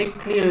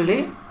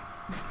Clearly.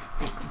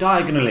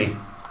 Diagonally.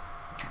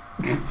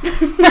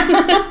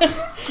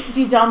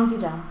 De-dum.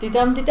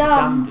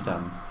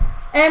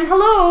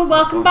 Hello,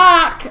 welcome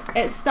back.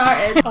 It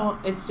started. Oh,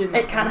 it's doing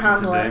It can't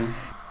handle it.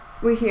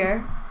 We're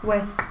here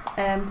with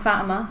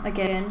Fatima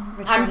again.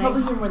 Returning. I'm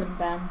probably here more than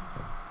Ben.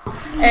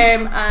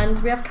 And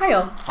we have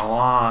Kyle.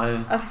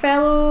 Hello. A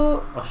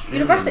fellow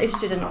Australian. university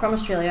student from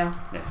Australia.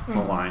 Yes,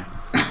 Hawaii.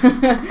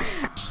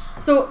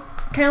 So,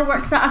 Kyle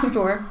works at a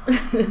store.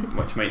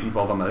 Which might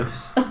involve a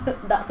mouse.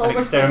 That's all An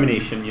we're saying.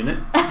 extermination unit.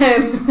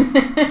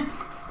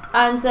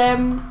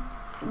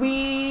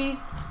 We...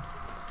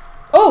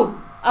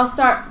 Oh! I'll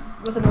start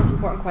with the most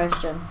important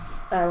question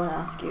I want to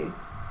ask you.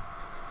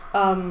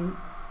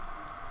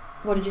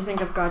 What did you think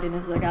of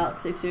Guardians of the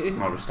Galaxy 2?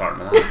 Well, we're starting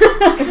with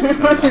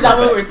that. Is that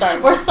what we're starting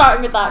with? We're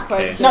starting with that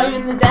question. Not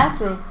even the death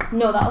row?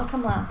 No, that'll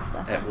come last.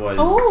 It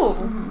was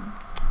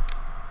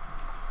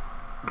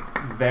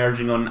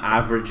verging on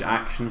average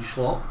action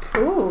schlock.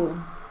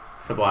 Ooh.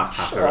 For the last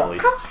half hour at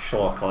least.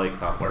 Schlock, I like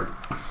that word.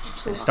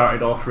 It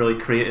started off really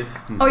creative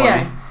and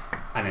funny,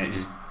 and then it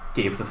just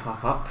gave the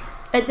fuck up.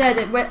 It did.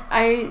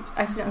 I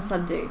seen it on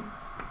Sunday,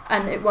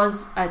 and it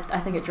was. I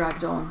think it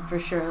dragged on for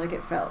sure. Like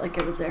it felt like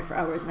it was there for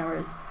hours and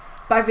hours.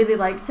 But I really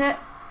liked it,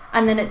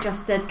 and then it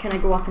just did kind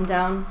of go up and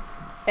down.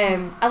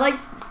 I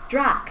liked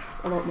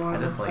Drax a lot more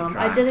in this film.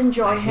 Drax. I did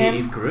enjoy him. I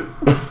hated Groot.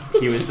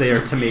 He was there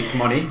to make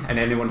money, and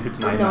anyone who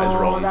denies that is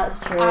wrong. No, that's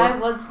true.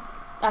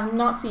 I've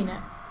not seen it.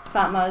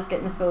 Fatima is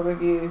getting the full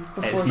review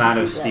before it's she Man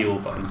of sees Steel,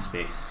 it. but in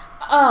space.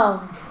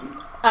 Oh.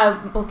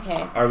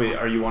 Okay.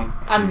 Are you on?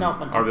 I'm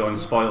not. Are we on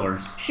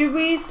spoilers? Should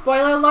we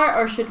spoiler alert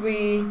or should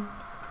we?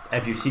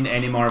 If you've seen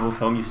any Marvel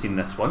film, you've seen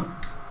this one.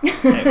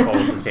 It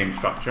follows the same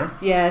structure.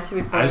 Yeah, to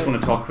be fair. I just want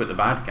to talk about the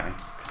bad guy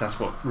because that's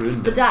what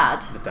ruined the it.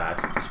 dad. The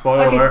dad.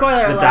 Spoiler Okay, alert.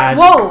 spoiler The alert. dad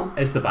Whoa!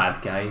 is the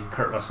bad guy.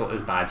 Kurt Russell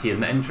is bad. He is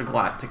an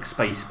intergalactic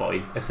spice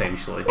boy,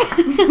 essentially.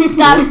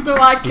 That's so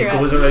He accurate.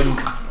 goes around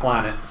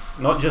planets,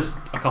 not just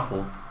a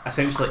couple.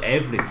 Essentially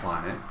every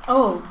planet.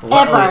 Oh,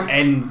 Ever.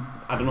 In,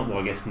 I don't know, well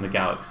I guess in the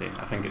galaxy.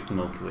 I think it's the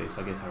Milky Way,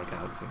 so I guess our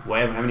galaxy.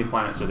 Whatever, how many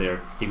planets are there,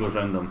 he goes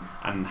around them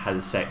and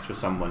has sex with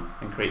someone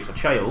and creates a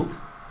child.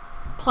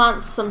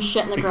 Plants some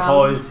shit in the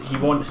ground. Because he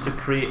wants to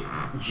create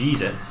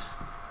Jesus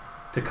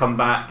to come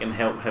back and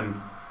help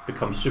him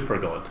become super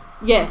god.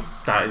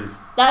 Yes. That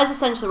is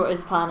essentially what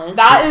his plan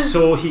is.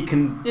 so he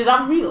can... Is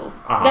that real?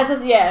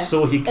 Yeah.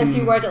 So he can... If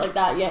you word it like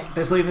that, yes.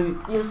 It's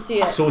even... You'll see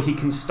it. So he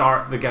can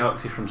start the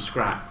galaxy from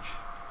scratch.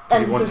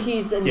 And so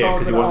he's involved. Yeah,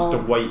 because he wants all. to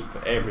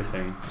wipe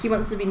everything. He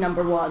wants to be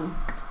number one.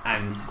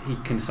 And he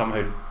can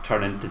somehow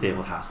turn into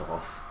David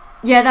Hasselhoff.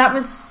 Yeah, that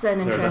was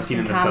an There's a scene interesting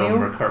in the cameo. film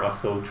where Kurt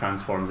Russell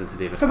transforms into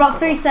David For about Hasselhoff.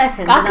 3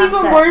 seconds. That's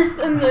even it. worse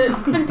than the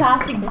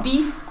Fantastic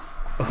Beasts.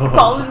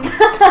 Colin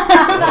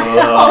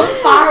Oh.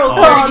 Farrell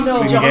turning we into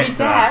can Johnny get to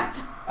that.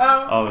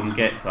 Depp. Oh, we can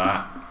get to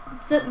that.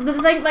 So the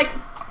thing,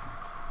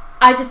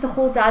 the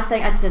whole dad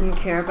thing, I didn't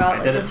care about.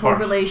 Like this whole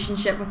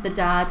relationship with the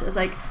dad is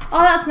like, oh,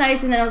 that's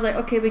nice, and then I was like,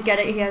 okay, we get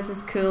it. He has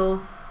this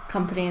cool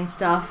company and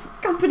stuff.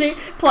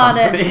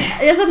 Planet.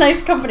 He has a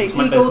nice company.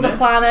 Ego, the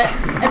planet.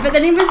 But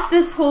then he was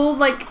this whole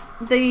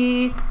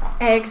the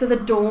eggs or the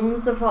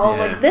domes of all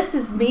this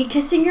is me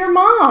kissing your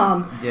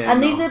mom. Yeah,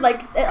 and these are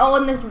all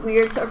in this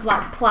weird sort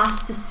of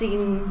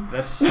plasticine.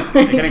 It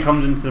kind of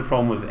comes into the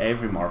problem with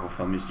every Marvel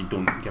film is you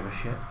don't give a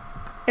shit.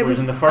 Whereas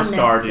in the first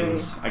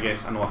Guardians, I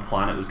guess I know a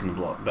planet was going to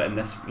blow up, but in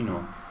this, in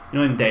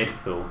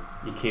Deadpool,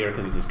 you care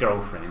because it's his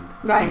girlfriend.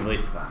 Right. You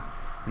relate to that.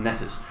 And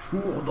this is,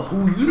 the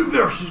whole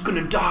universe is going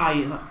to die.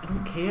 It's like, I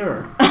don't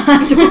care.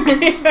 I don't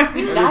care.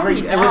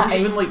 It wasn't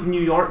even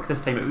New York this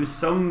time. It was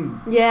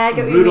some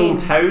rural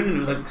town, and it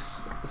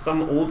was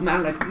some old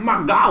man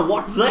my God,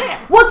 what's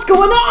that? What's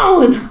going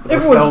on?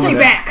 Everyone stay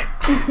back.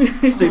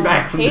 Stay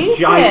back from this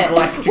giant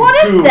galactic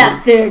What is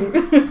that thing?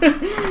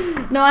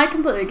 No, I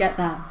completely get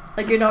that.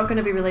 You're not going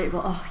to be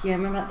relatable. Oh yeah,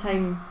 remember that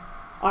time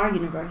our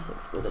universe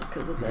exploded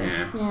because of the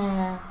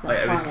Yeah.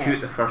 It was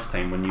cute the first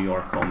time when New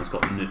York almost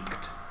got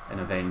nuked in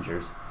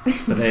Avengers.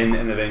 But then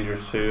in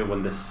Avengers 2,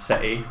 when the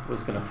city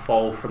was going to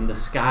fall from the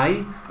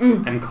sky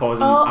and cause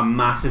a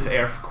massive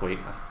earthquake.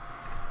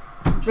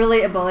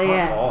 Relatable,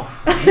 Fuck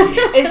off.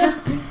 Is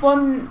this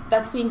one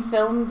that's being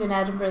filmed in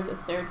Edinburgh, the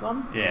third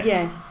one? Yeah.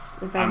 Yes,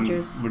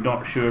 Avengers. We're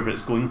not sure if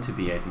it's going to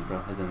be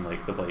Edinburgh, as in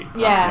passing it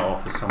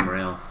off as somewhere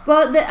else.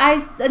 Well,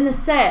 in the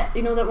set,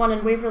 that one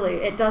in Waverley,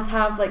 it does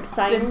have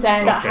signs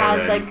that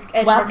has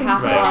Edinburgh Welcome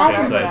Castle to on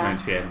So it. it's meant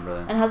to be Edinburgh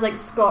then. And has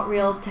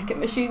ScotRail ticket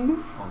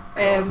machines. Oh,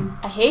 God.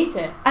 I hate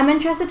it. I'm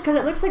interested because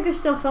it looks like they're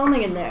still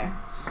filming in there.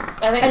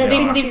 I think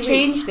And they've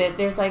changed it.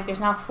 There's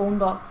now a phone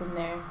box in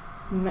there.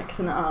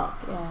 Mixing it up.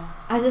 Yeah.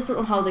 I just don't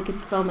know how they could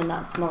film in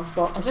that small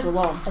spot for so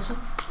long. I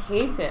just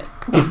hate it.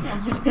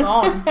 I'm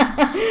gone.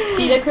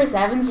 See that Chris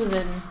Evans was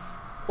in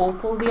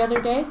Opal the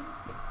other day?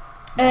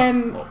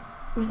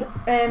 Was it,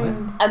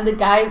 and the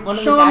guy, one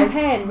of Sean the guys...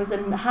 Penn was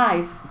in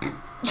Hive.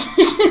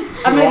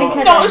 I'm not even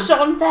kidding. Not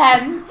Sean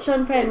Penn.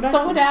 Sean Penn. It's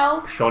someone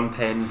else. Sean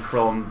Penn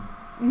from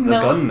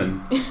The Gunman.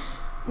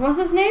 What's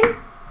his name?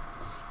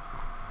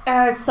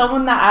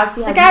 Someone that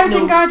actually has the guy was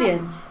in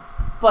Guardians,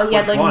 but he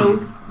had like no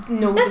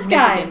this significance.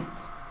 Guy,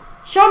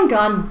 Sean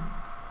Gunn.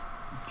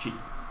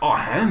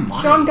 Him.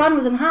 Sean Gunn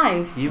was in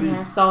Hive. He was.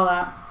 I saw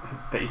that.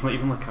 But he's not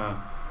even like a.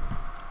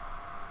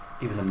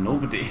 He was a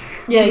nobody.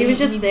 Yeah, he was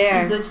just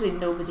there. He's literally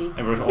nobody.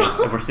 If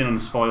we're staying on the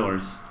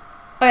spoilers.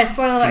 Oh yeah,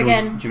 spoiler alert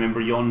again. Do you remember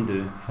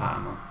Yondu,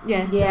 Fatima?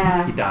 Yes.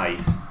 Yeah. He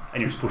dies,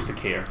 and you're supposed to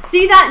care.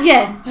 See that?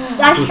 Yeah,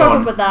 I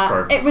struggled with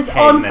that. It was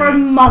on for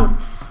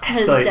months.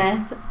 His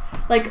death.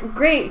 Like,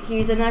 great,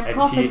 he's in a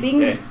coffin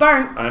being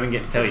burnt. I didn't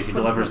get to tell you. She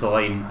delivers the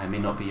line, "I may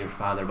not be your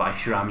father, but I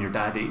sure am your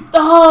daddy."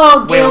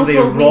 Oh, Gail they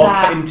told me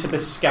that. rock into the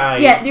sky.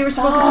 Yeah, they were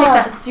supposed to take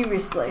that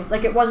seriously.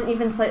 Like, it wasn't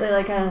even slightly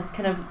like a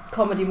kind of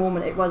comedy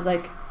moment. It was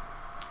like,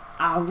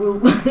 "I will,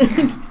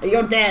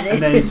 your daddy."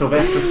 And then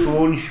Sylvester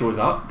Stallone shows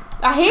up.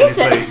 I hate it.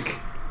 Like,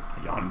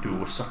 Yondu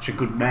was such a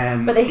good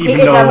man. But they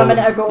hated him a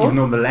minute ago. Even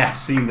though the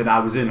last scene that I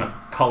was in, I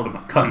called him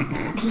a cunt.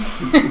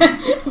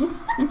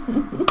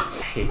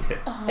 I hate it.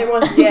 It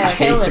was, yeah. I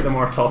hate it the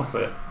more I talk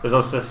about it. There's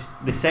also this,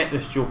 they set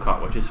this joke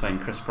up, which is fine.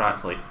 Chris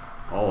Pratt's like,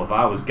 "Oh, if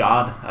I was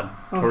God, I'd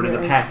turn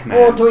into Pac-Man."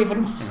 Oh, don't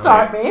even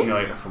start me. You know,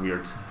 like, that's a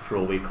weird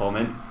throwaway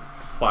comment.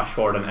 Flash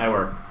forward an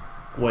hour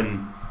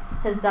when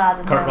his dad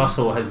and Kurt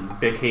Russell has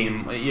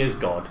became, he is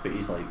God, but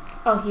he's like,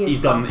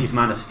 he's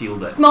Man of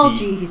Steel. Small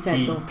G, he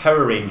said though.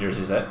 Power Rangers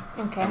is it?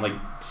 Okay. And like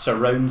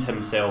surrounds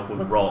himself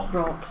with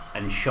rocks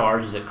and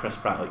charges at Chris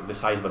Pratt like the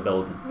size of a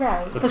building.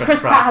 Right. Because Chris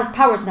Pratt has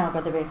powers now,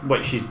 by the way.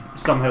 Which he's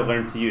somehow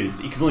learned to use.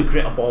 He can only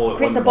create a ball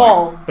at one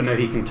point, but now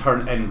he can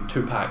turn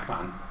into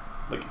Pac-Man.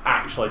 Like,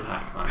 actually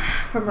Pac-Man.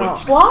 From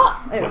rocks. What?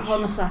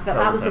 Honestly, I felt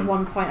that was the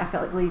one point I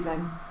felt like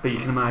leaving. But you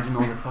can imagine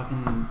all the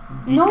fucking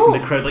geeks in the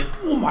crowd like,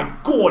 "Oh my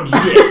god,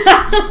 yes!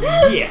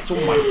 Yes,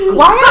 oh my god."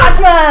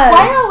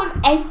 Why not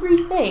with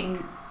everything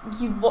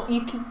what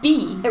you could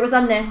be? It was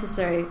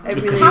unnecessary. It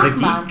because really he's a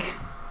geek.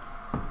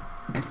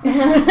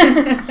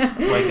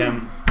 Like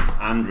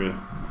Andrew,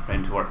 a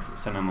friend who works at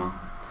cinema,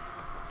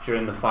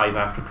 during the 5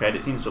 after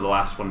credit scenes, so the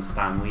last one's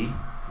Stan Lee,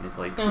 and he's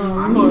like,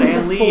 "I'm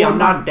Stan Lee, I'm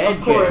not dead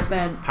yet."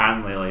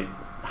 Apparently, like,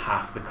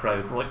 half the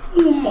crowd were like,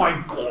 "Oh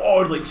my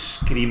god," like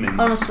screaming.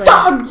 Honestly.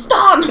 Stan!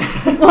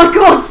 Oh my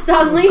god,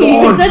 Stan Lee! He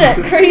was in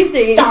it,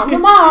 crazy. Stan,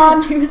 come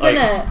on! He was in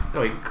it.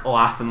 Like,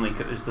 laughing like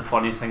it was the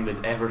funniest thing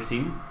they'd ever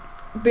seen.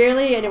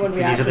 Barely anyone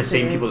reacted. These are the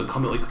same people that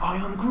come out like, "I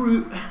am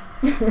Groot."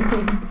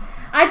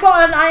 I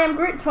bought an I Am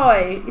Groot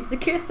toy. It's the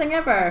cutest thing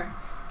ever.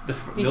 Did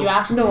you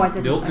actually? No, I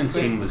didn't. The opening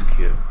scene was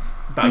cute.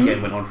 But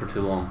again, went on for too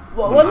long.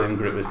 What when one? I Am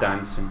Groot was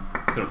dancing.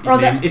 So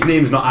his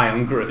name's not I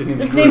Am Groot.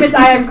 His name is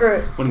I Am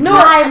Groot. My name's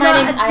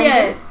I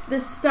Am Groot.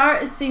 The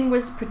start scene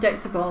was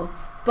predictable,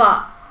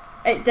 but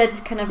it did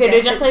kind of. Did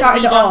it just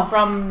started lead off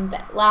from the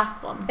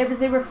last one? It was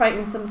they were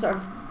fighting some sort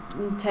of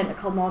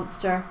tentacle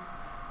monster,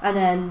 and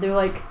then they were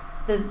like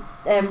the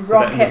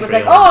Rocket was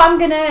like, "Oh, I'm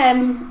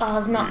gonna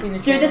I've not seen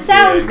this. Do the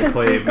sounds because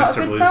he's got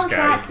a good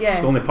soundtrack." Yeah,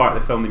 it's the only part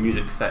of the film the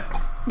music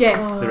fits.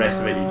 Yes, the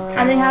rest of it you can't.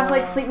 And they have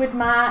like Fleetwood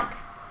Mac.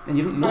 And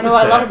you don't notice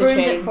I love ruined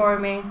it for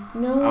me.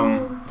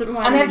 No, don't know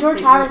why. And they have George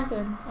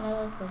Harrison. I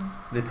love them.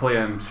 They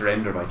play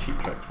 "Surrender" by Cheap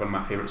Trick, one of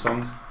my favourite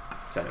songs.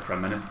 Said it for a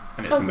minute,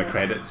 and it's in the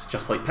credits,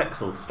 just like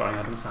Pixels, starring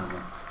Adam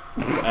Sandler.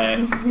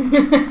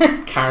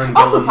 Karen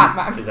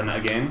Gillan is in it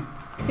again.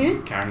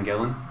 Who? Karen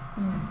Gillan.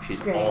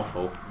 She's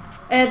awful.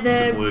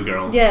 The blue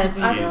girl. Yeah,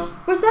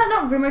 was that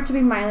not rumoured to be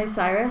Miley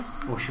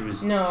Cyrus? Well, she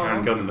was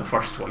Karen Gillan in the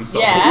first one. So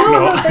yeah.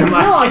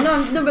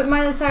 No, but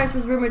Miley Cyrus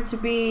was rumoured to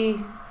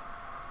be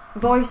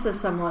voice of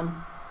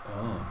someone.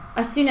 Oh.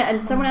 I seen it,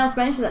 and someone else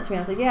mentioned that to me. I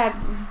was like, yeah,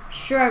 I'm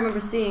sure I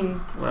remember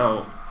seeing.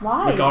 Well,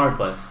 why?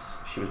 Regardless,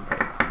 she was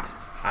pretty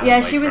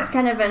bad. She was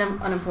kind of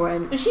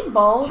unimportant. Is she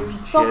bald? She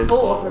saw a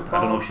photo of her bald.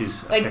 I don't know if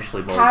she's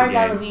officially bald. Cara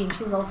Delevingne,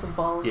 she's also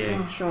bald.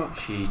 Yeah, oh, sure.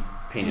 She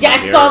painted I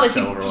hair saw that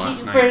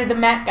she for the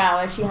Met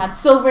Gala. She had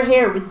silver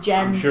hair with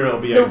gems. I'm sure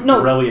it'll be a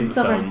brilliant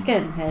silver film.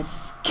 Skin head.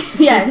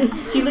 Yeah,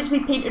 she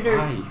literally painted her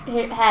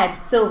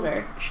head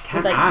silver. She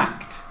can't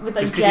act. With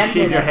like just gems because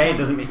you shave in your it. head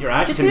doesn't make your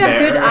acting just because you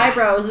have good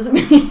eyebrows doesn't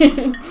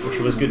mean. Well,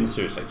 she was good in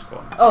Suicide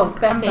Squad. Oh,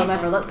 best film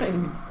ever. Let's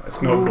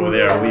not go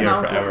there. We'll be here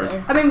for hours.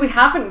 I mean, we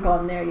haven't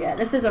gone there yet.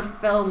 This is a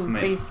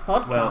film-based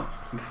podcast. Well,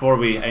 before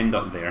we end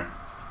up there,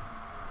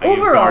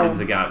 overall,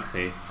 Guardians of the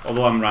Galaxy.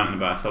 Although I'm ranting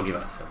about it, I still give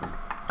it a 7.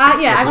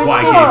 Yeah, I would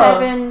say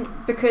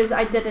 7 because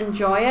I did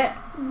enjoy it.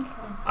 Okay.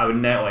 I would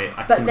not I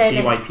can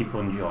see why people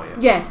enjoy it.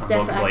 Yes,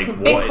 definitely.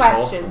 Big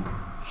question: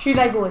 should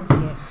I go and see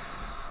it?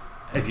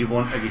 If you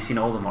want, have you seen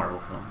all the Marvel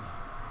films?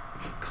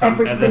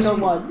 Every single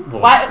one.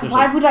 Well,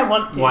 why would I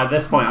want to? Well, at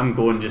this point, I'm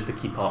going just to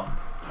keep up.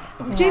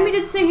 Yeah. Jamie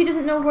did say he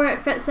doesn't know where it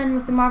fits in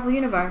with the Marvel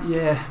universe.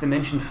 Yeah, they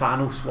mentioned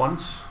Thanos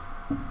once.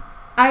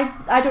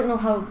 I don't know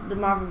how the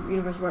Marvel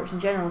universe works in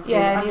general. So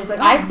I'm just like,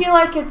 I feel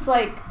like it's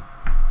like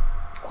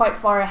quite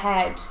far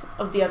ahead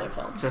of the other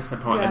films. That's the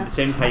point. At the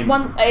same time,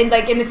 in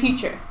the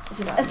future.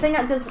 A thing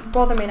that does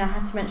bother me, and I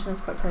had to mention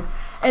this quickly,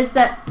 is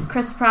that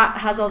Chris Pratt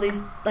has all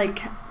these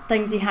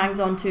things he hangs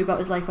on to about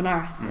his life on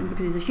Earth, and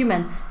because he's a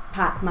human.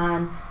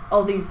 Pac-Man,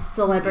 all these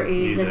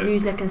celebrities and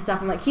music and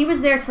stuff. I'm like, he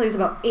was there till he was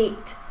about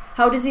 8,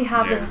 How does he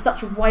have this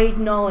such wide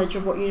knowledge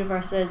of what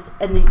universe is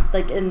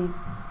in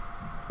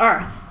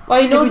Earth?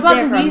 Well, he knows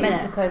about the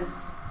music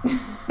because...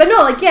 But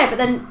no, but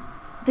then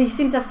he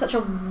seems to have such a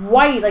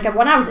wide...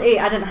 when I was 8,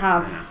 I didn't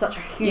have such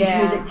a huge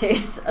music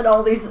taste, and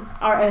all these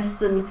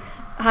artists, and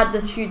had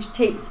this huge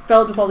tapes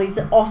filled with all these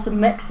awesome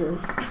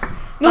mixes.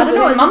 No, but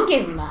his mum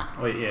gave him that.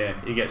 Oh, yeah,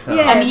 he gets a...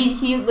 Yeah. And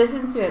he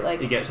listens to it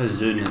He gets a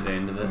zune at the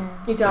end of it.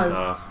 Yeah. He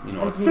does.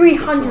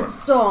 300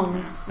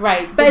 songs.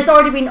 Right. But it's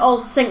already been all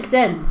synced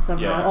in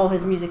somehow, Yeah. all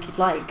his music he'd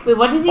like. Wait,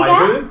 what does he By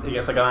get? who? He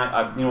gets the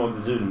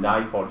zune, the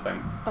iPod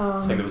thing.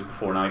 I think it was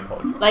before an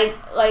iPod. Like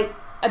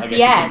at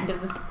the end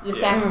of the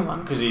second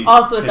one.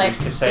 Also,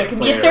 it's there can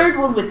be a third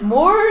one with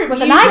more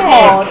with an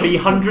iPod.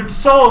 300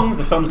 songs.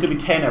 The film's going to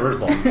be 10 hours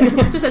long.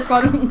 It's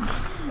gone.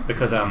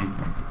 Because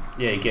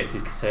he gets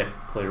his cassette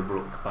player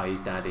broke by his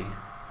daddy.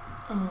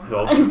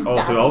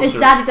 His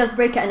daddy does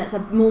break it, and it's a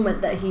moment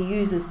that he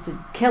uses to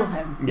kill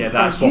him. Yeah,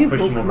 that's what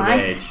pushes him over the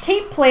edge.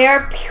 Tape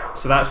player.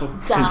 So that's what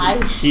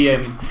die. He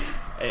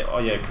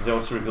because they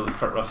also revealed that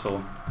Kurt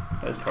Russell.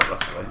 That is Kurt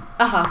Russell,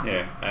 right?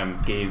 Yeah.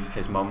 Gave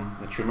his mum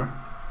the tumour.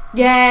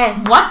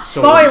 Yes. What?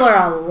 Spoiler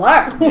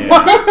alert.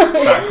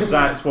 Yeah, because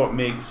that's what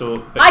makes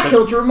I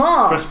killed your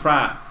mom. Chris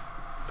Pratt,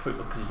 because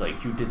he's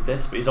like, you did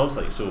this, but he's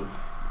also like, so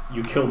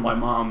you killed my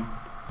mom.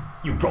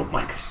 You broke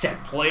my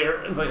cassette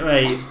player. It's like,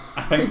 right,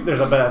 I think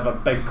there's a bit of a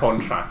big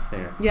contrast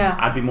there. Yeah.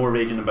 I'd be more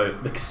raging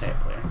about the cassette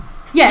player.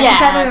 Yeah,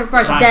 cassette player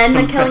first, then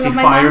the killing of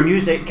my mom. Fire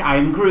music, I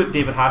Am Groot.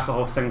 David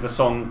Hasselhoff sings a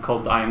song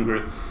called I Am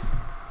Groot.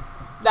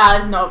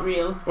 That is not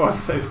real. Well,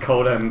 it's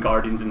called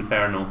Guardians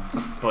Inferno.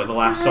 So, like, the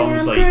last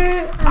song's like...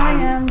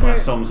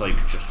 Last song's like,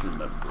 just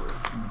remember,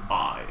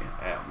 I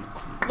am...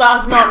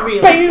 That's not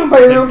real.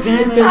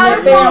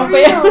 That's not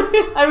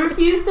real. I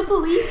refuse to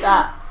believe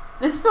that.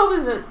 This film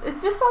it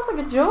just sounds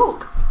like a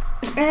joke.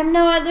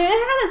 No, it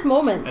had its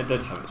moments. It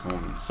did have its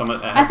moments.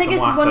 I think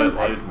it's one of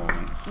moments.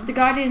 The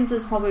Guardians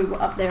is probably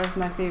up there with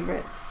my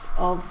favourites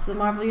of the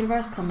Marvel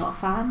Universe, because I'm not a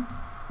fan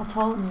at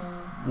all. Yeah.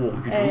 Whoa,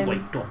 you don't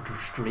like Doctor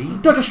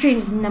Strange? Doctor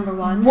Strange is number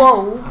one.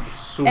 Whoa.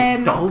 So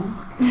dull.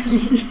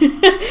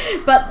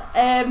 But,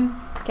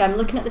 okay, I'm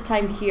looking at the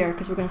time here,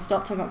 because we're going to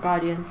stop talking about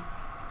Guardians,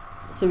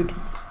 so we can,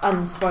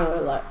 spoiler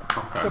alert.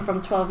 Okay. So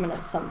from 12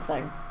 minutes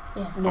something,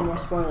 no more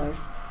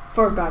spoilers.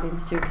 For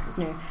Guardians 2, because it's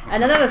new.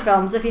 And in other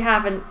films, if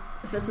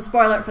it's a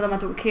spoiler for them, I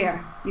don't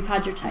care. You've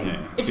had your time.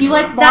 Yeah. If you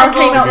like Marvel, that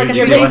came out like a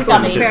few days ago,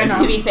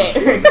 to be fair.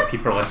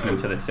 People are listening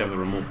to this, they have a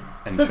remote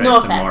So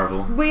interest in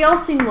Marvel. We all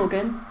seen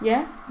Logan,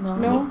 yeah?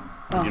 No.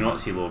 Did you not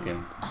see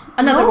Logan?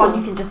 Another one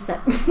you can just sit.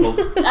 Well,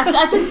 I'm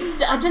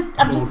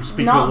just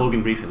speak not. about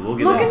Logan briefly.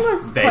 Logan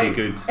was very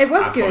good. It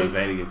was I good. It was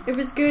very good. It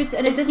was good,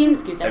 and it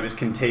seems good. It was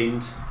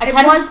contained. It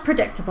was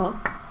predictable.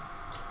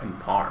 In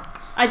part.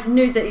 I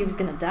knew that he was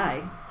going to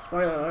die.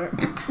 Spoiler alert.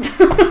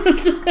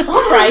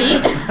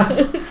 Alright.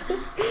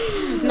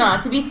 No,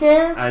 to be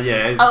fair,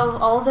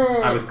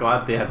 I was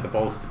glad they had the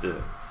balls to do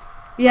it.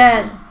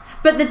 Yeah,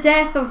 but the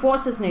death of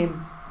what's his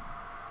name?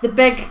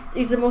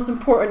 He's the most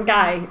important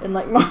guy in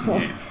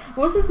Marvel. Yeah.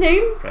 What's his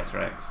name? Professor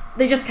X.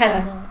 They just kind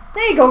of.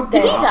 There you go.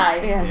 Did he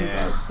die? Yeah. He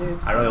died too.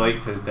 I really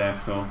liked his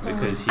death though,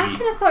 because I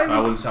kind of thought it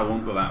was. I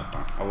won't go that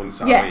far. I won't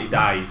say he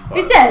dies. But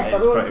he's dead,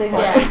 but we won't say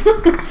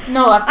that.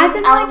 No, I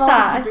didn't like all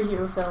that. The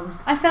superhero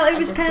films. I felt it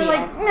was kind of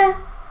like meh.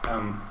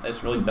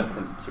 It's really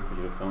different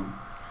superhero film.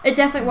 It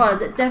definitely was.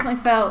 It definitely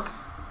felt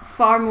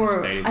far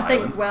more. I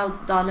think well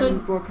done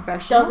and more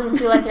professional. Doesn't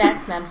feel like an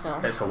X-Men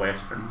film. It's a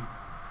western.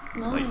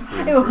 No.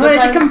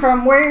 Where'd you come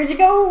from? Where'd you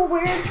go?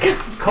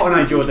 Cotton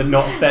Eye Joe did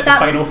not fit the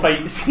final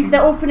fight scene.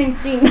 The opening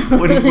scene.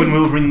 when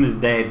Wolverine was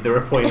dead, they were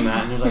playing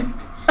that, and he was like.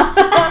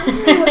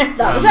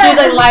 That was he was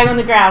like lying on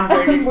the ground.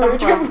 Where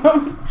did you come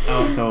from?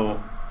 Also,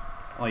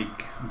 I'm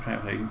trying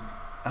to think.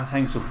 I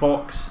think so.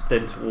 Fox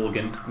did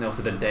Logan, and they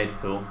also did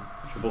Deadpool,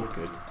 which were both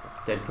good.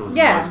 Deadpool's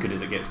not as good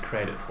as it gets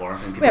credit for.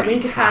 We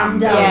need to calm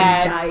down,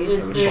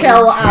 guys.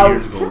 Chill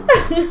out.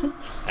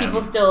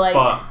 People still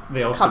but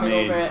they also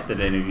made. Did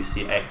any of you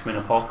see X-Men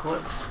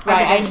Apocalypse?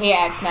 Right, I hate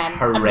X-Men.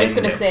 Horrendous. I'm just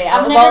gonna say,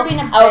 I've never been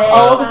a big of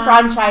all the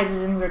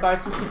franchises in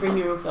regards to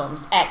superhero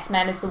films,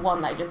 X-Men is the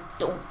one that I just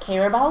don't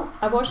care about.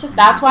 I watched it.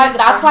 That's why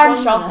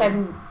I'm shocked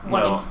I'm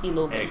wanting to see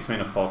Logan.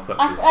 X-Men Apocalypse.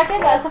 I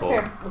get that's a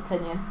fair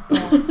opinion.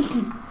 Yeah.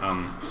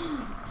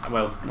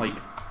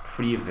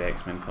 3 of the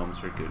X-Men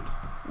films are good.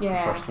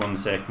 Yeah. The first one, the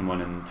second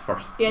one, and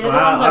first. Yeah, the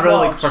ones I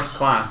really watched. like First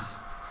Class.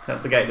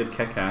 That's the guy that did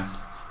Kick-Ass.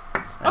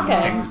 And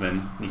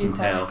Kingsman, you can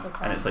tell,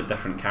 and it's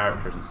different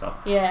characters and stuff.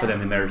 Yeah. But then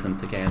they merge them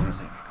together, and it's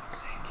for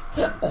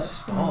God's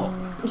sake,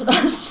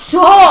 stop!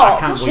 Stop! I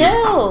can't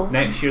Chill. believe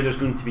next year there's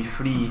going to be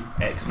 3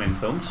 X-Men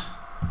films.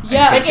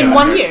 Yeah, in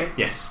 1 year.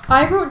 Yes.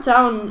 I wrote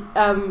down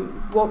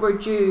what we're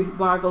due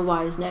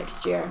Marvel-wise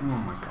next year. Oh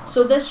my god.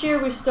 So this year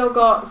we've still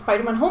got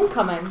Spider-Man: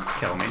 Homecoming.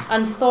 Kill me.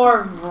 And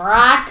Thor: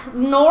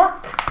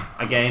 Ragnarok.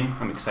 Again,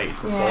 I'm excited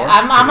for Thor.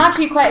 I'm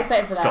actually quite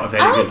excited for that. It's got a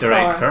very good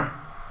director. Thor.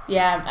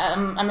 Yeah,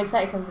 I'm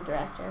excited because of the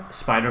director.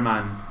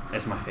 Spider-Man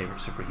is my favourite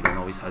superhero and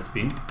always has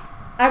been.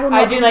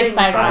 I do like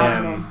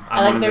Spider-Man.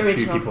 I like the original. I'm one of the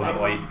few people Spider-Man.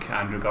 that like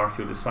Andrew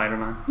Garfield as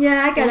Spider-Man.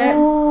 Yeah, I get it.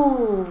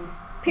 Oh.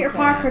 Peter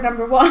Parker,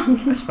 number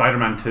 1.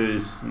 Spider-Man 2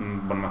 is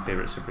one of my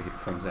favourite superhero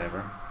films ever.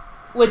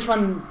 Which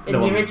one? In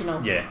the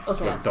original? Yes,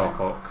 okay, with Doc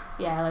Ock.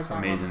 Yeah, I like it's that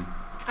amazing.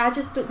 I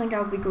just don't think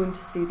I'll be going to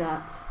see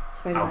that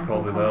Spider-Man. I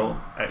probably will.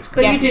 It's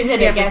But you do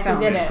see every who's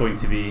film. in It's it? going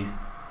to be...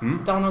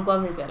 Donald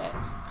Glover's in it.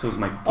 So is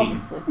Michael Keaton.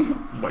 Obviously.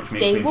 Which Stay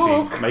makes me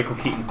woke. intrigued. Michael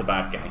Keaton's the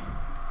bad guy.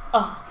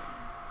 Oh.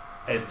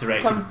 It's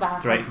Comes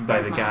back directed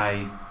by the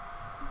Batman.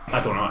 guy...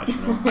 I don't actually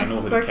know. I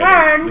know who the kid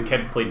Return. is. The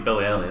kid played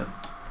Billy Elliot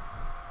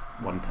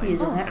one time He's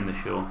in it. in the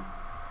show.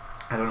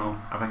 I don't know.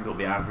 I think it'll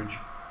be average.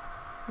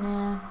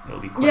 Yeah. It'll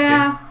be quicker.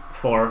 Yeah.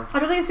 For... I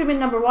don't think it's going to be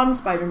number 1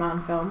 Spider-Man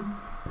film.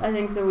 I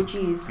think the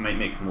OGs. It might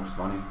make the most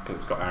money because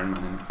it's got Iron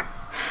Man in it.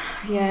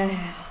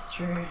 Yeah, it's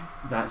true.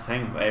 That's the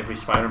thing. Every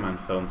Spider-Man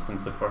film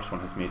since the first one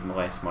has made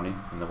less money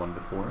than the one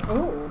before it.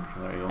 Oh,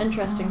 So there you go.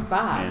 interesting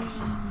fact.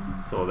 Yes.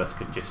 So this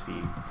could just be...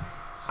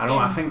 I don't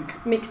know, I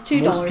think Makes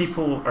 $2. most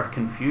people are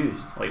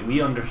confused. Like,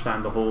 we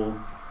understand the whole...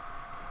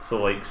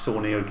 So, like,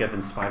 Sony are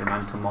giving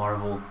Spider-Man to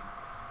Marvel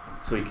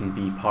so he can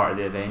be part of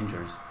the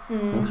Avengers.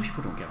 Most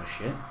people don't give a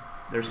shit.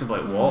 They're just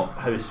going to be like, what?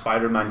 How is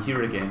Spider-Man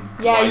here again?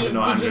 Yeah, Why is it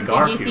not Andrew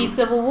Garfield? did you see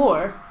Civil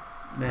War?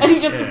 Yeah, And he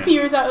just yeah.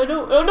 appears out of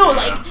nowhere. Oh no,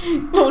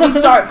 like Tony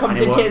Stark comes And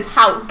he into his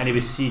house. And he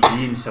was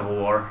CG in Civil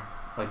War.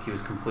 Like, he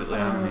was completely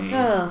animated.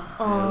 Ugh.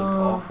 It looked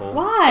awful.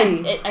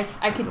 Why?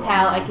 I could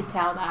tell. I could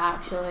tell that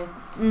actually.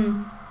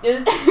 Mm.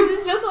 It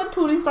was just when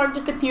Tony Stark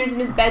just appears in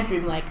his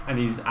bedroom, like. And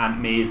his Aunt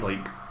May's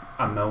like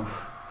a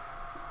MILF.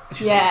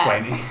 She's Yeah.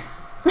 like 20.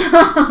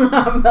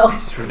 Milk.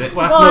 It's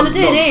ridiculous. Well, in the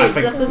day and age, I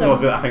think, this isn't-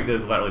 no, I think they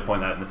literally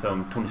point that in the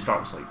film. Tony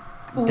Stark's like,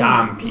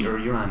 damn, Peter,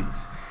 your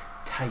aunt's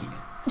tight.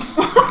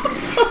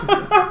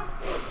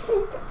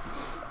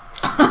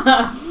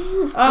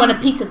 Want a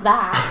piece of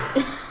that?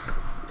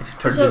 It's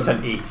turned So- into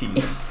an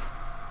 18.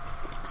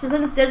 So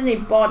since Disney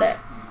bought it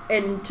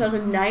in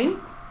 2009,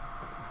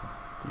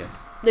 Yes.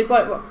 they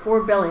bought it, what,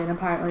 $4 billion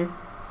apparently.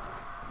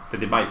 Did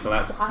they buy? So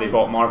that's they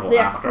bought Marvel They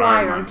after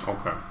Iron Man. acquired.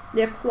 Okay.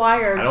 They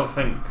acquired. I don't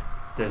think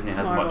Disney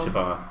has Marvel. much of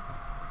a.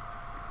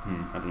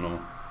 I don't know.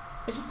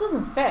 It just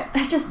doesn't fit.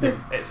 I just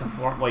It's a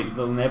form like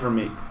they'll never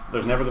make.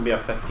 There's never going to be a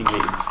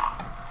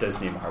 15-rated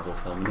Disney Marvel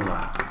film. You know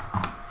that.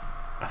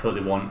 I feel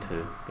like they want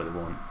to, but they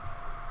won't.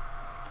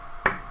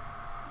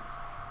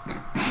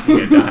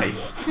 They're gonna die.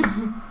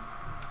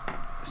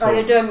 Are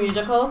they doing a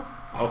musical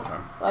Okay.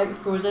 like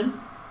Frozen?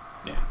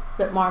 Yeah.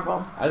 But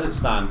Marvel. As it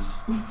stands,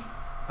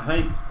 I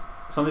think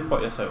somebody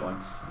pointed this out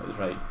once. It was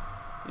right.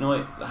 You know,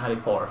 like the Harry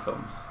Potter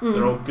films.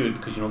 They're all good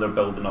because you know they're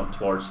building up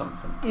towards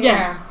something.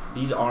 Yes.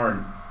 These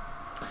aren't.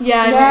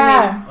 Yeah, I know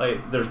what you mean.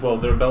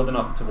 Like they're building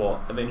up to what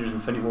Avengers: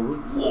 Infinity War.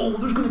 Whoa,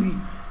 there's going to be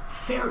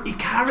 30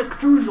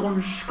 characters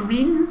on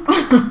screen.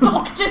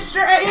 Doctor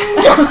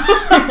Strange.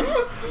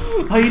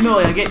 I know.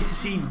 I get to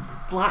see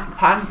Black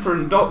Panther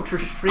and Doctor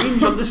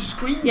Strange on the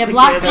screen. Yeah, together.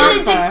 Black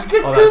Panther.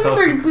 Benedict Oh, that's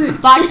Cumberbatch boots.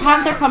 Black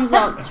Panther comes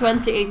out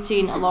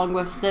 2018 along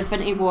with the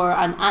Infinity War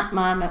and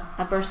Ant-Man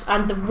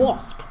and the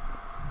Wasp.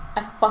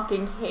 I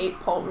fucking hate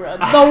Paul Rudd.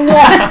 The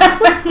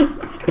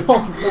Wasp. Paul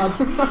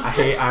Rudd. I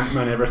hate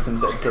Ant-Man ever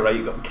since Edgar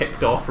Wright got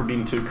kicked off for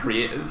being too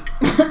creative.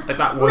 Like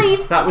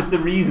that was the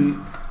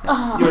reason.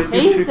 Oh, You're too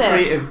hate it.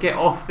 creative. Get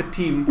off the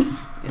team.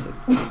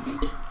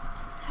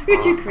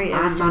 You're too creative.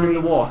 Ant-Man sorry. and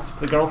the Wasp,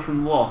 the girl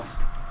from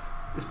Lost,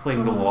 is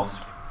playing the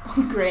Wasp.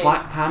 Great.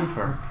 Black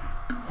Panther.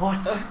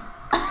 What?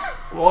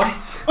 What?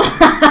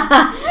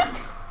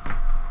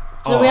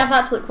 So we have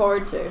that to look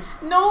forward to.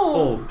 No.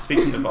 Oh,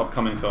 speaking of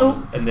upcoming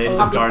films, in the end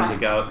I'll of be Guardians back. of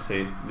the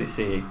Galaxy, they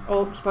say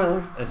Oh,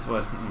 spoiler. it's an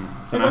Is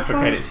it after spoiler?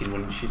 credit scene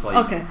when she's like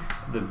Okay.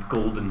 the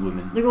Golden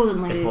Woman. The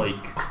Golden Lady. It's like,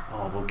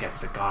 oh, we'll get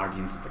the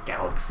Guardians of the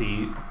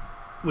Galaxy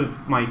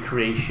with my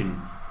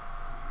creation,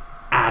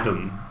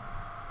 Adam.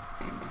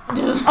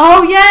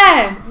 Oh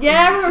yeah,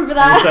 yeah, I remember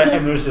that.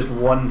 And there's just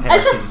one person.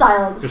 It's just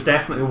silence. There's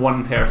definitely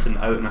one person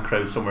out in a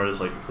crowd somewhere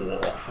that's like, whoa,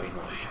 finally,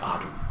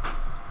 Adam.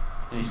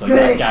 And he's like,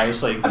 Yes. that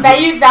guy's like, I bet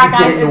you that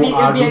guy don't it'd be know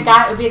a Adam.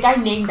 guy. It'd be a guy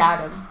named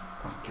Adam.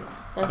 Oh, God.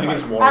 I That's think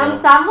it's like- Warlock. Adam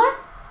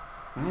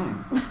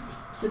Sandler?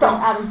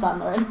 Stop. Adam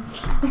Sandler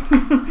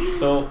in.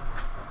 So,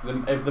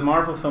 if the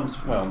Marvel films,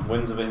 well,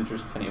 wins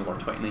Avengers Infinity War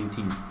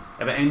 2019,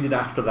 if it ended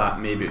after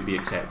that, maybe it would be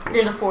acceptable.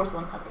 There's a fourth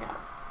one coming out.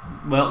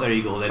 Well, there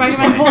you go. Then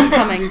Spider-Man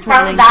Homecoming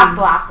Probably 2019. that's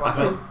the last I one.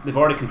 think they've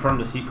already confirmed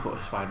the sequel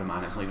to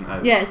Spider-Man. It's like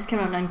out. Yeah, it's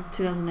coming out in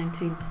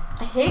 2019.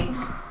 I hate.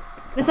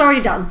 It's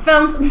already done.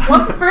 Filmed.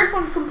 What the first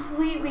one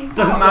completely.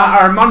 Doesn't flopped.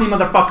 matter, money,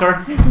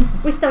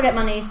 motherfucker. We still get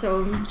money,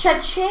 so.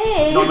 Cha-ching.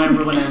 Do you not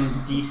remember when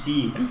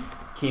DC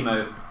came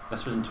out?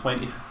 This was in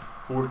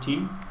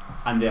 2014,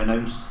 and they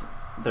announced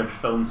their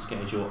film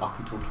schedule up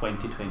until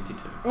 2022.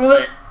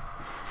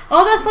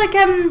 Oh, that's like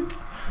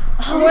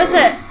what is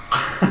it?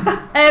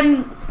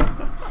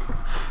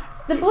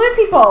 The blue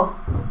people.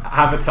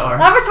 Avatar.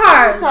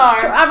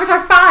 Avatar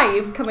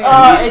 5 coming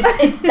out. Oh,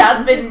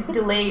 that's been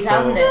delayed,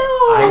 hasn't it?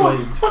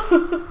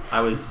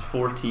 I was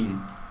 14.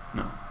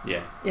 No,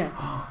 yeah. Yeah.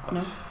 I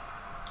was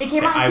It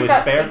came out. I was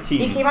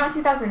 13. It came out in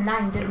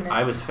 2009, didn't it?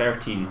 I was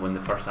 13 when the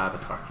first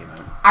Avatar came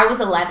out. I was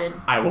 11.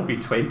 I will be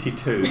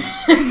 22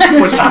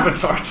 when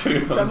Avatar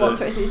 2 comes out.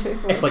 22.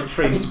 It's like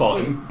Train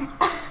Spotting.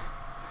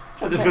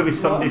 So there's going to be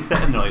somebody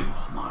sitting there like,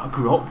 oh man, I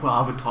grew up with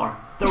Avatar.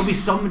 There will be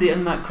somebody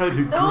in that crowd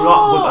who grew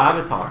up with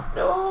Avatar.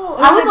 No,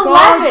 I was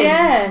 11.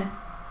 Yeah.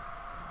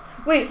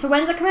 Wait, so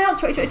when's it coming out?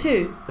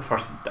 2022? The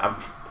first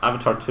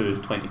Avatar 2 is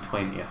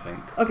 2020, I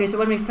think. Okay, so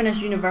when we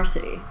finished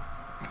university.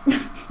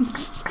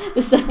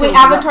 The second Wait,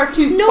 Avatar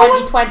 2 is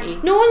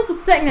 2020. No one's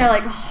just sitting there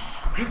like,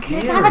 oh, when's the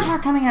next Avatar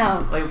coming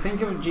out? Like,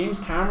 think of James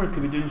Cameron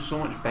could be doing so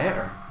much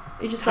better.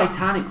 You just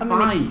Titanic thought,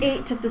 5.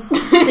 8 of the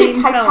same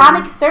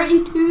Titanic films.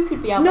 32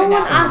 could be out No by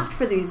one now. asked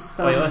for these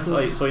films.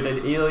 So he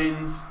did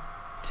Aliens,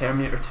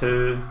 Terminator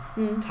 2,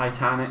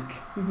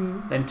 Titanic,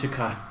 then took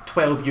a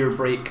 12-year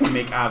break to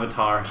make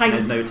Avatar, and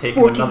is now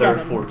taking another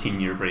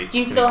 14-year break. Do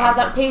you still have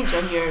that page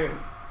on your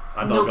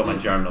I've not got my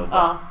journal.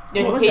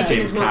 There's a page in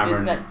his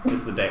notebook that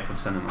is the death of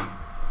cinema.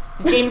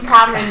 James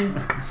Cameron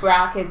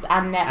brackets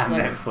and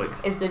Netflix,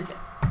 Netflix is the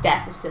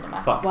death of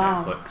cinema. Fuck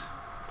Netflix.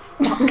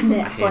 Fuck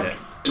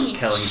Netflix. I hate it.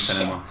 Killing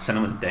cinema.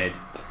 Cinema's dead.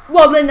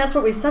 Well, then that's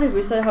what we studied.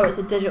 We studied how it's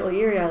a digital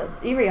era.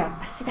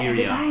 I say that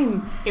every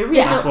time.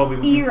 That's what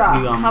we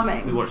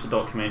coming. We watched a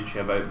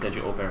documentary about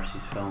digital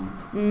versus film.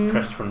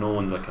 Christopher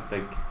Nolan's like a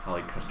big. I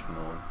like Christopher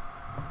Nolan.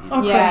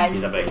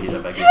 He's a big.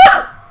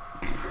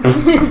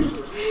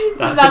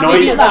 That's the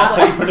noise. That's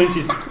how he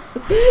pronounces.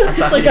 That's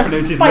how he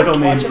pronounces his middle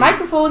name. Watch your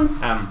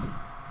microphones.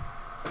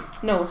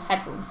 No,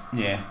 headphones.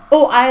 Yeah.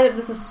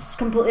 This is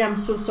completely, I'm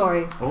so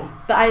sorry.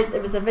 But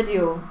it was a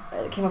video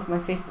that came up on my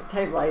Facebook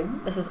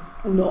timeline. This is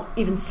not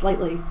even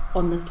slightly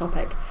on this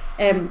topic.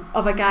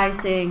 Of a guy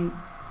saying,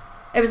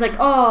 it was like,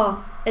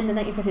 in the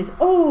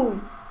 1950s,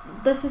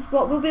 this is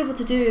what we'll be able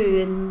to do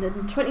in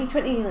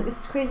 2020, like, this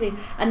is crazy.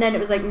 And then it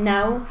was like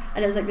now,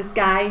 and it was like this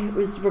guy who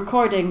was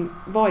recording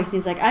voice, and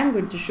he's like, I'm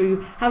going to show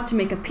you how to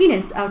make a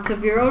penis out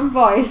of your own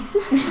voice.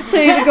 So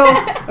you would go,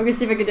 I'm going to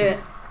see if I can do it.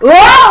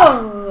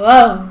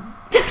 Whoa!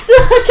 So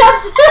I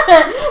can't do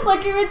it.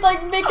 Like, he would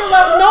like make a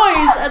loud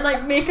noise and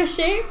like make a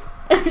shape,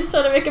 and he was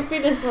trying to make a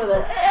penis with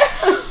it.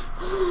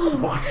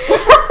 What?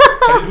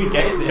 How did we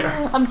get it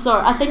there? I'm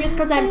sorry. I think it's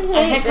because I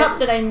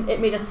hiccuped and it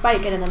made a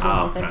spike, and then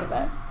I didn't think of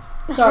it.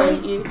 Sorry,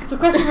 you. So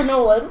Christopher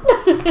Nolan.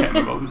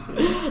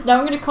 Now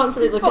I'm going to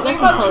constantly look at this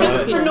until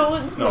Christopher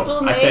Nolan's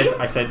middle name.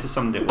 I said to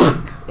somebody at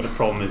work, the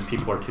problem is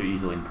people are too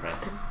easily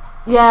impressed.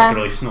 Yeah. It's like a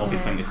really snobby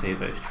thing to say,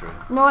 but it's true.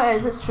 No, it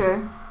is. It's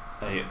true.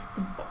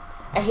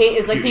 I hate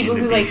it's like people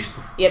who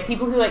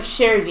like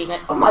share being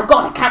like, oh my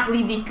god, I can't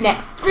believe these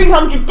next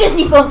 300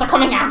 Disney films are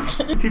coming out.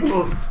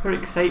 People are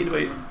excited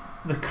about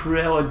the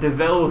Cruella de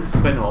Vil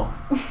spin-off.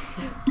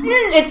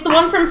 It's the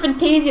one from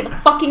Fantasia, the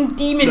fucking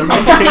demon from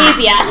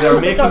Fantasia. They're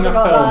making a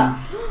film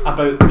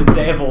about the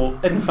devil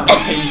in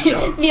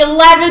Fantasia. The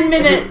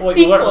 11-minute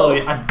sequel.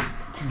 Literally,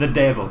 the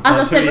devil. As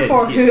I said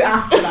before, who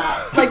asked for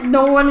that? Like,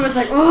 no one was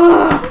like,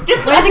 oh,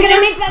 just why are they going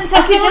to make that into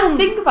a film? Just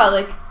think about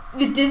like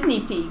the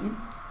Disney team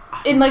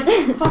in like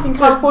fucking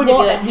California.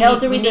 What be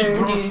like, we need to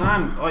do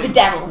like, the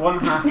devil. One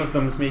half of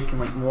them's making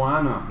like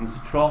Moana and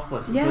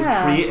Zootropolis. It's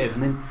like creative,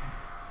 and then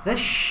this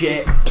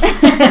shit.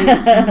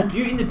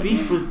 Beauty and the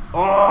Beast was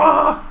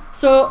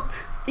So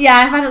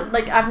yeah,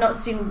 I've not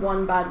seen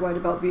one bad word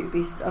about Beauty and the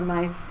Beast on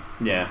my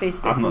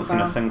Facebook. I've not seen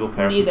a single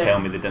person tell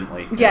me they didn't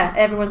like it. Yeah,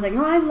 everyone's like,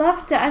 no, I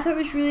loved it. I thought it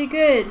was really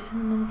good.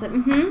 And I was like,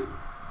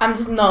 I'm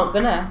just not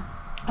gonna.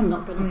 I'm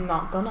not gonna.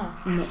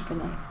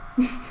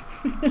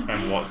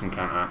 And Watson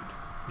can't act.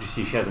 Did you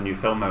see she has a new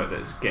film out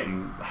that's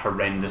getting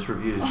horrendous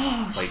reviews?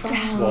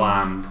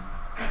 Slammed.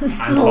 And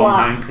Tom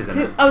Hanks is in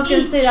it. I was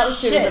going to say that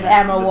was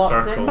Emma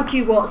Watson. Fuck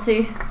you,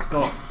 Watsy. It's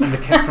got, and the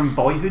kid from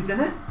Boyhood's in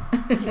it.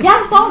 Yeah,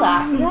 I saw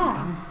that.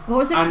 Yeah. What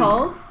was it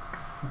called?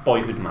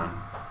 Boyhood Man.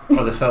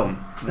 Or the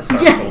film. The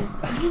Circle.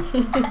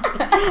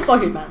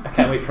 Boyhood Man. I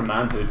can't wait for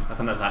Manhood. I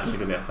think that's actually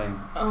going to be a thing.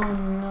 Oh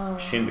no.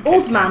 Shame the kid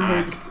Old can't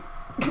Manhood. act.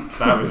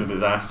 That was a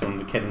disaster, and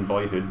the kid in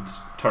Boyhood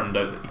turned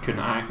out that he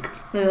couldn't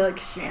act. They're like,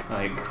 shit.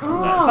 Like,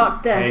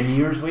 fuck this. 10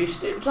 years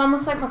wasted. It's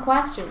almost like my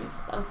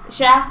questions.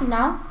 Should I ask them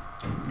now?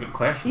 Good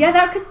question. Yeah,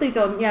 that could lead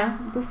on. Yeah,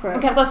 go for it.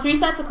 Okay, I've got 3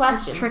 sets of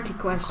questions. That's tricky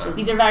questions.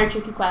 These are very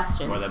tricky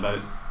questions. What are they about?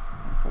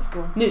 Let's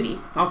go.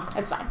 Movies. Okay.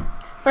 That's fine.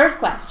 First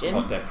question.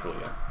 Not Death Row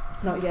yet.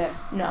 Not yet.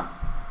 No.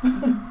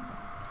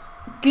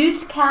 Good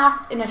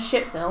cast in a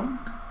shit film.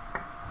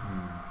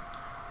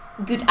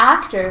 Good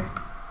actor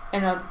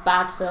in a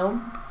bad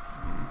film.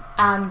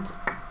 And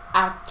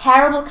a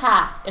terrible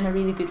cast in a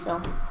really good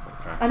film.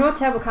 Okay. I know a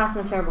terrible cast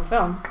in a terrible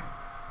film.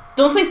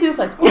 Don't say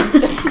Suicide Squad.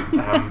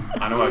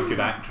 I know a good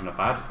actor in a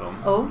bad film.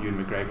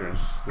 Ewan McGregor in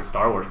the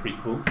Star Wars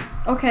prequels.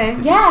 Okay.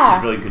 Yeah.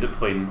 He's really good at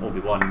playing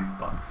Obi-Wan,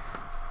 but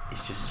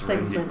he's just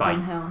surrounded by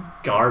downhill.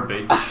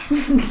 Garbage.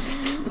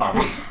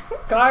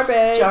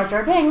 Garbage. Jar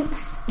Jar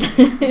Binks.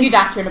 Good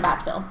actor in a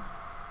bad film.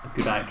 A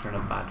good actor in a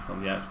bad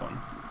film, yeah, that's one.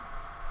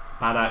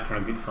 Bad actor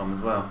in a good film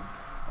as well.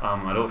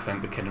 I don't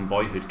think the kid in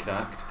Boyhood could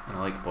act, and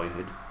I like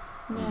Boyhood.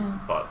 Yeah.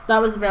 But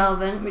that was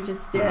relevant. We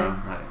just that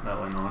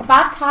went on. A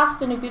bad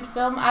cast in a good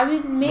film. I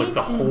would make Like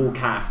the whole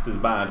cast is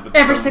bad. But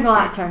every single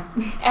actor.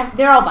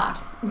 They're all bad.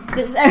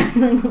 Every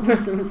single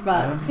person was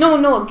bad. Yeah.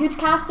 No, a good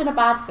cast in a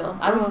bad film.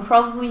 I would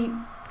probably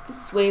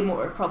sway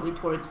more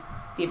towards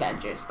the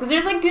Avengers because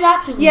there's like good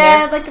actors in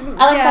there. Like I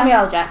like Samuel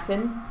L.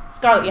 Jackson.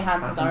 Scarlett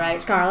Johansson's alright.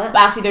 Scarlett.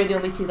 But actually, they're the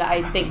only two that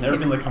I think never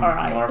been like a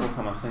alright. Marvel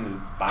film I've seen is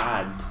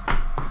bad.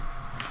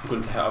 I'm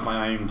going to hit up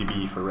my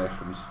IMDb for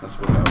reference. That's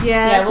what I'll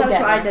that's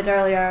what I did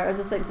earlier. I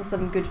just looked at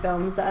some good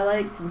films that I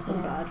liked and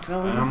some bad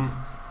films.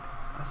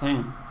 I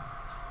think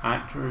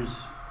actors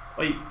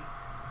like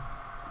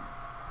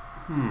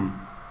Yeah,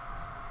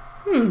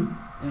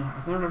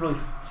 I've never really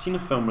seen a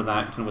film where the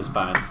acting was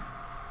bad.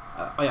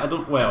 I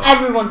don't. Well,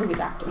 everyone's a good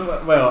actor.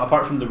 Well,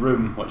 apart from The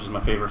Room, which is my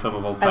favourite film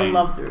of all time. I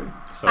love The Room.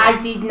 So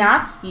I did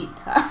not hate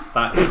that.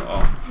 That's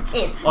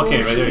It's okay.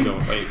 bullshit. Right, there we go.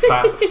 Right,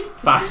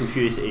 Fast and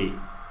Furious 8.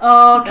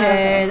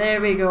 Okay, there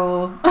we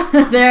go.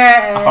 There it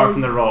is. Apart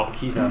from The Rock,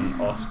 he's an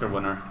Oscar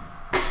winner.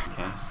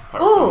 Cast.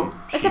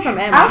 Except from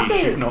Emma. I'll She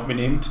say should not be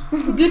named.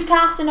 good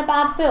cast in a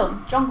bad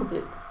film. Jungle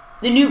Book,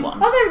 the new one.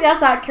 Oh,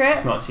 that's accurate.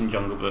 I've not seen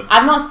Jungle Book.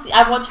 I've not.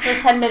 I watched the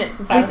first 10 minutes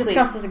and fell We asleep.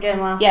 discussed this again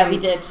last Yeah,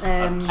 week. we did.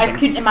 I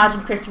couldn't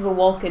imagine Christopher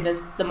Walken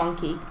as the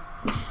monkey.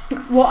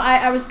 Well,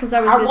 I was because I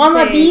was. I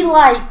want to be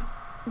like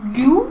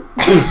you.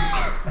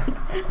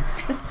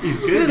 He's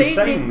good. He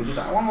sings. He's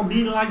like, I want to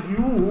be like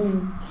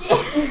you.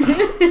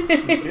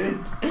 He's good.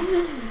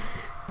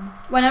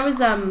 When I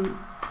was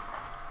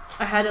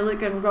I had a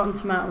look at Rotten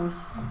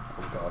Tomatoes.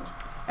 Oh God.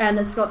 And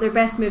it's got their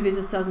best movies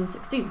of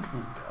 2016.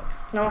 Oh God.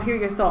 Now I'll hear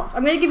your thoughts.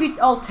 I'm going to give you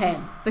all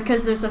 10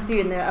 because there's a few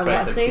in there I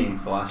want to say.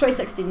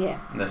 2016, yeah.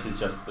 And this is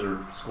just their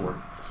score.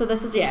 So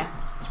this is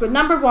So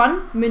number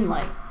 1,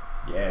 Moonlight.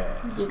 Yeah.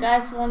 You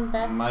guys won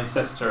best. My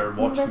sister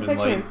watched Best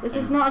Moonlight. Picture. This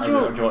is not a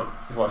joke. Do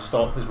you want to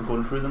stop as we're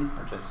going through them,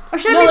 or just? Or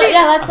should No, we do?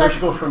 yeah,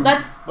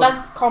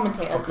 let's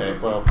commentate. As Okay, we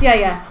go. well.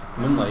 Yeah.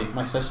 Moonlight.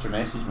 My sister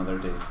messaged me the other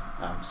day,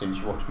 saying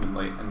she watched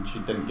Moonlight and she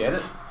didn't get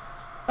it.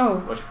 Oh.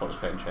 Which I thought was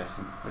quite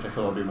interesting. Which I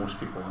feel will be most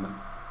people on it.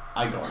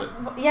 I got it.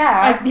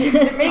 Yeah,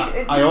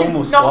 I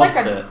almost not loved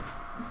like it.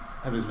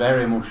 It was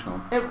very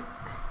emotional.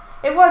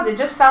 It was. It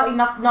just felt like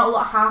not a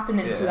lot happened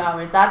in 2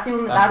 hours. That's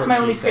my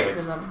only said.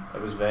 criticism. It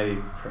was very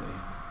pretty.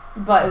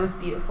 But it was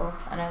beautiful,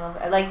 and I love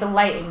it. I like the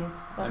lighting.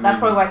 That's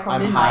probably why it's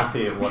called Moonlight. I'm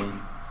happy it won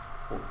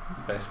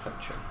Best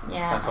Picture.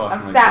 Yeah, that's all I'm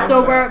I sad.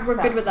 So we're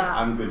good with that.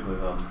 I'm good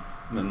with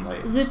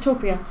Moonlight.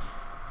 Zootopia.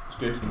 It's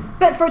good.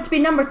 But for it to be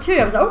number 2,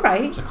 I was like,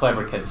 alright. It's a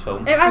clever kids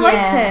film. I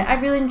liked it. I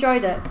really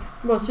enjoyed it.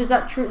 Well, so is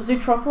that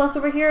Zootropolis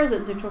over here? Or is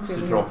it Zootopia?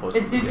 Zootropolis.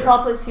 It's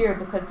Zootropolis here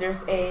because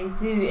there's a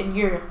zoo in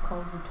Europe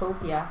called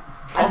Zootopia,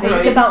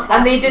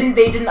 and they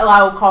didn't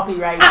allow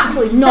copyright.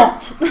 Absolutely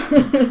not.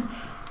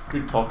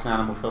 Good talking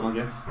animal film, I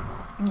guess.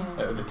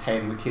 Out of the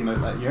 10 that came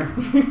out that year.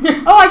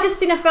 Oh, I just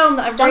seen a film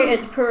that I've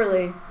rated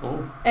poorly.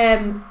 Oh.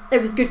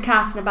 It was good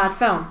cast in a bad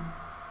film.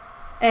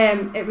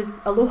 It was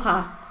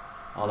Aloha.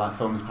 Oh, that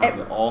film is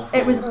apparently awful.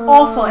 It was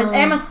awful. It's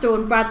Emma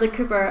Stone, Bradley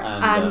Cooper,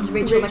 and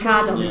Rachel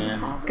McAdams.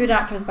 Yeah. Good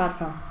actors, bad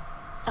film.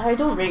 I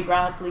don't rate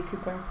Bradley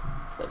Cooper.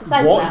 But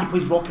besides what? that, He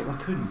plays Rocket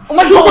Raccoon. Oh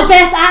my He's god! the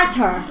best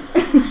actor.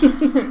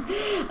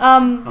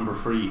 Number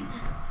 3.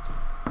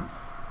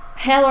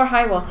 Hell or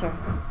High Water.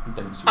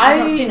 Didn't see I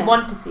it.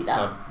 want to see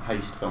that. It's a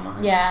heist film, I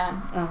think.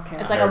 Yeah.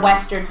 Okay. It's like a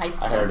western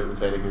heist I film. heard it was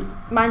very good.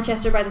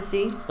 Manchester by the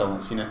Sea. Still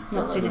not seen it.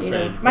 Not seen it Very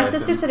either. My depressing.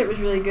 sister said it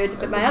was really good,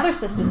 but my other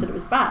sister said it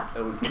was bad.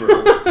 It was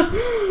brutal.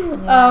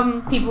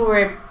 Yeah. People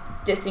were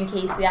dissing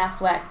Casey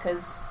Affleck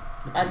because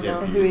I don't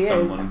know who he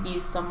is.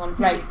 Abused someone.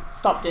 Right,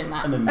 stop doing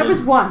that. It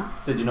was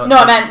once. Did you not? No,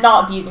 I meant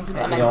not abusing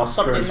people. I At the meant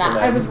stop doing Oscars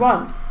that. It was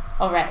once.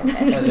 Oh right. At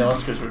Okay. the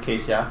Oscars for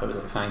Casey Affleck, it was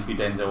like, thank you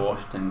Denzel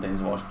Washington.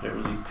 Denzel Washington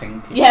was his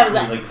pink. Yeah, it was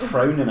he was like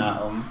frowning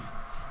at him.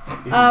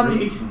 He was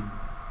raging.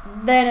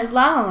 Then it's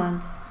La La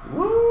Land,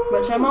 Woo!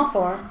 which I'm all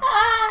for.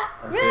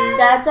 Okay.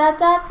 Da da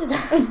da da da.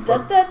 Da,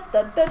 da,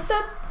 da, da,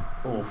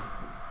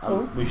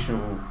 da. We should.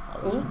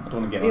 I don't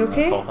want to get You on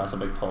okay? that topic. That's a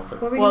big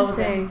topic. What were you What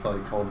going to was say?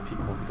 Like all the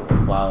people who don't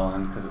like La La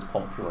Land because it's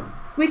popular.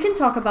 We can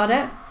talk about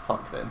it.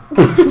 Fuck them.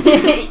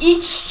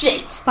 Eat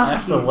shit. I Fuck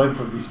have to you. live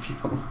with these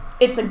people.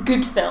 It's a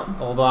good film.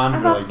 Although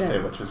Andrew loved liked it.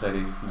 it, which was very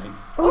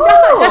nice. Oh,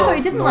 I thought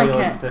you didn't No, like he it.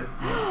 liked it.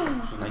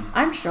 Yeah, which was nice.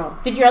 I'm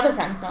shocked. Did your other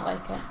friends not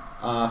like it?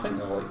 I think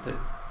they all liked it.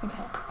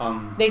 Okay.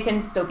 They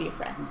can still be your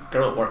friends.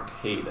 Girl at work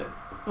hated it.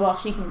 Well,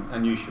 she can.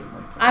 And you shouldn't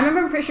like it. I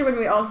remember, I'm pretty sure when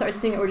we all started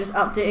seeing it, we were just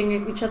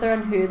updating each other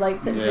on who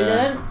liked it and who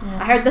Yeah. didn't. Yeah.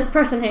 I heard this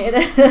person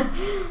hated it.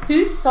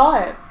 Who saw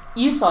it?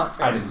 You saw it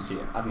first. I didn't see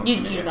it. I've not seen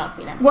it You've yet. not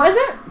seen it. What is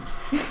it?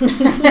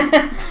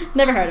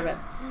 Never heard of it.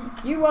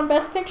 You won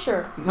Best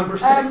Picture. Number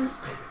 6.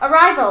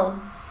 Arrival.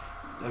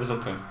 It was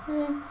okay.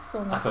 Yeah,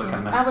 still I not felt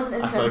seen like it. I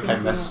wasn't I felt interested like I in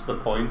seeing missed the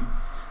point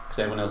because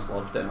everyone else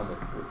loved it, and I was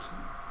like, oops.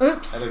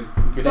 Oops. Had a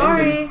good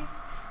Sorry. ending.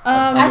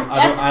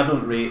 I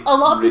don't rate. A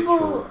lot of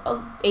Rachel.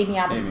 people. Amy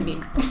Adams, you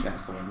mean?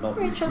 Yes, the one. Not,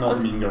 Rachel. not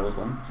the Mean Girls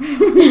one.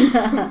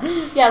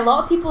 Yeah, a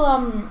lot of people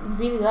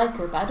really like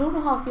her, but I don't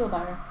know how I feel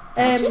about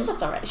her. She's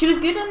just alright. She was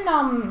good in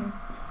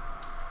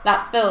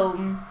that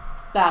film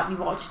that we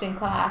watched in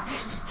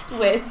class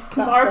with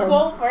Mark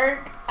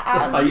Wahlberg. The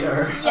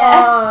fighter. Yes.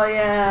 Oh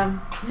yeah.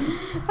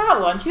 That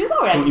one. She was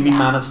alright. Don't you mean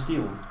Man of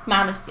Steel?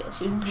 Man of Steel.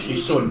 She was really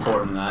She's so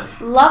important in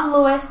that. Love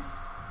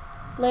Lois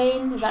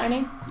Lane. Is that her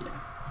name? Yeah.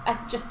 I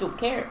just don't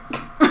care.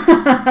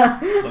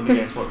 Let me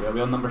guess. What are we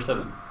on number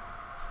 7?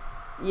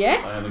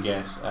 Yes. Let me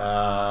guess.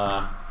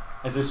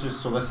 Is this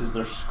just so? This is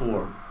their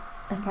score.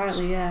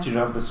 Apparently, yeah. Do you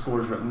have the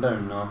scores written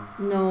down? No.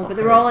 No, Okay. but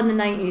they were all in the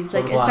 90s. So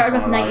Like the it last started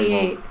with one arrived,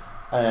 98.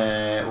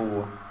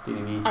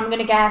 Dearie me. I'm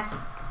gonna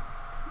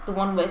guess the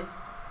one with.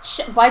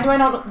 Why do I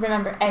not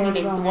remember any Sorry,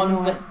 names? The wrong, I know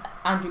one with it.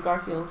 Andrew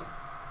Garfield.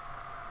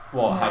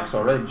 What, No.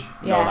 Hacksaw Ridge?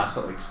 Yeah. No, that's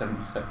at like 76%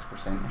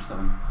 or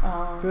something.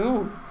 Oh.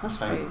 Oh, that's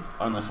Fine. great.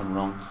 Unless I'm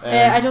wrong.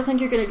 I don't think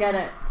you're gonna get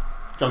it.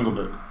 Jungle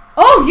Book.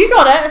 Oh, you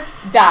got it!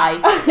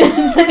 Die.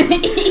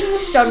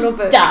 Jungle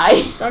Book.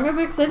 Die. Jungle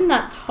Book's in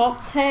that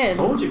top 10.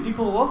 Told you,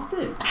 people loved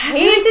it. I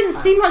didn't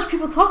see much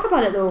people talk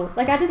about it though.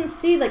 Like I didn't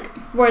see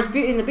whereas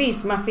Beauty and the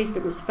Beast, my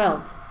Facebook was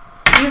filled.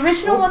 The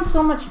original one's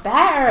so much I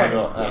better.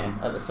 got,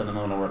 at the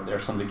cinema when I worked there,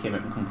 somebody came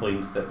out and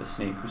complained that the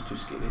snake was too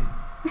scary.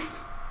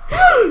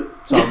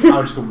 So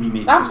I'll just go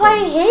remake. That's the why I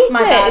film. hate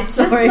My it. bad, It's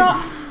sorry. just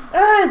not.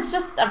 It's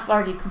just. I've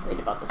already complained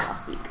about this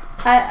last week.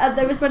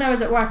 That was when I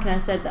was at work and I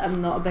said that I'm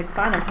not a big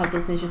fan of how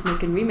Disney's just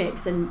making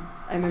remakes, and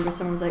I remember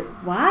someone was like,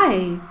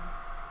 "Why?"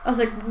 I was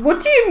like,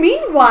 "What do you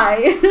mean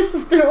why? This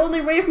is their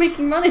only way of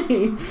making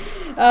money."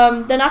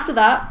 Then after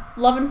that,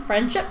 Love and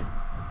Friendship.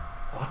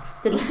 What?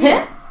 Didn't see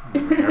it.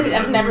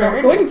 I've never Not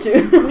heard going of it. to.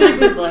 I'm gonna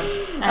Google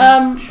it.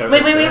 Shout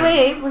Wait. out to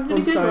them. We're gonna Oh,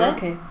 Google sorry. it.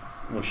 Okay.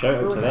 Well, shout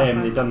out We'll to look at them.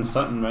 that They've first. done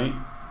something right.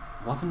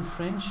 Love and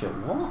Friendship.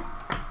 What?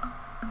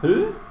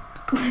 Who?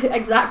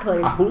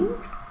 Exactly. Who?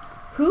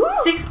 Who?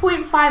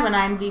 6.5 on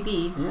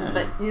IMDb, Yeah.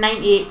 but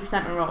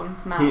 98% on Rotten Kate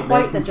Tomatoes.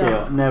 Quite the Beckinsale.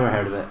 jump. Never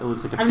heard of it. It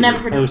looks like a. I've never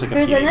heard It of looks like a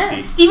Who's in PhD.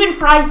 it? Stephen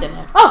Fry's in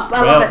it. Oh,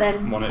 I Well, love it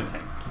then. 1 out of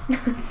 10.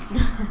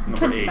 Number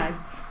 25.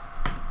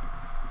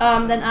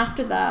 Then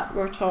after that,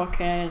 we're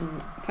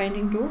talking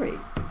Finding Dory.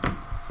 8.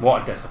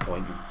 What a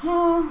disappointment.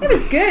 It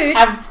was good.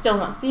 I've still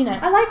not seen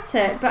it. I liked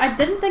it, but I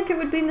didn't think it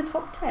would be in the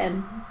top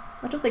 10.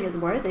 I don't think it's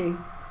worthy.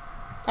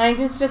 I think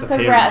it's just The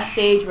because we're at a parents-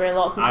 stage where a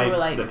lot of people were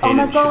like, the "Oh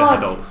my parents should have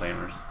had god."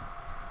 Alzheimer's.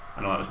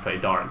 I know that was pretty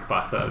dark, but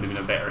I thought it would have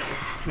been a better.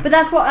 But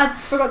that's what I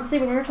forgot to say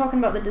when we were talking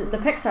about the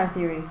Pixar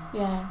theory.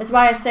 Yeah. That's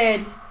why I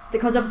said,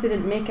 because obviously they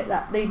didn't make it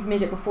that, they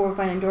made it before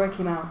Finding Dory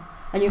came out.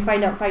 And you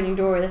find out Finding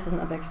Dory, this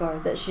isn't a big spoiler,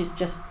 that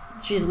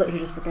she's literally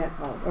just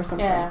forgetful or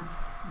something. Yeah.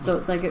 So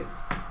it's like,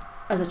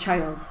 as a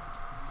child.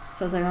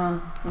 So I was like,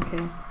 oh,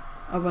 okay.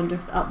 I wonder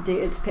if the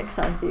updated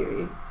Pixar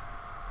theory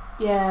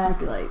Yeah. would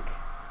be like...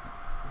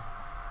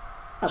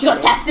 She got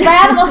updated. tested by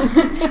animals.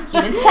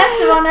 Humans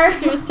tested on her.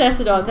 She was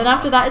tested on. Then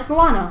after that, it's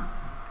Moana.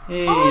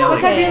 Hey, Oh,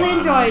 Which I okay. really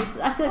enjoyed.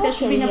 I feel like that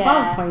should have Okay, been yeah.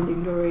 above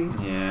Finding Dory.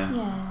 Yeah,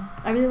 Yeah.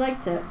 I really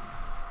liked it.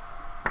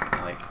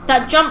 I like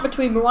That jump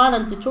between Moana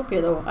and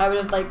Zootopia, though, I would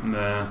have like.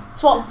 Nah. It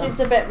Swap them. seems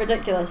a bit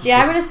ridiculous.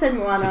 Yeah, I would have said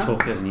Moana.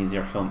 Zootopia is an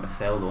easier film to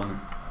sell, though, isn't it?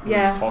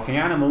 Yeah. It's talking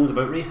animals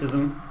about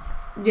racism.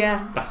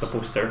 Yeah. That's the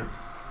poster.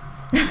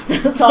 That's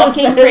what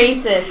Talking it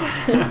says.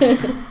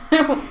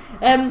 racist.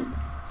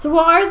 So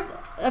what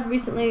are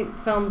recently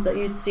films that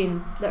you'd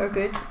seen that are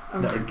good?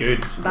 That are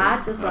good. Bad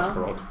as That's well.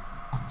 broad.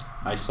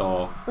 I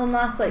saw The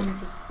last like.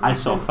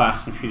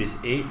 Fast and Furious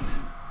 8.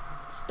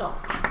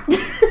 Stop.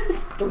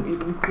 Don't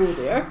even go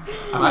there.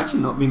 I've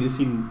actually not been to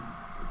see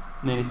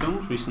many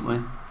films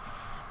recently.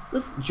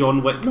 Let's.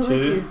 John Wick No, 2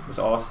 thank you. was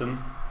awesome.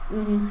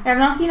 Mm-hmm. I've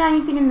not seen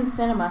anything in the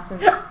cinema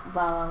since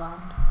La La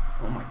Land.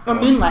 Oh my Or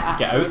god. Moonlight,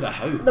 actually. Get out of the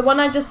house. The one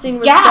I just seen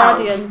was Get out.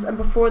 Guardians, and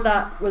before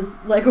that was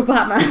Lego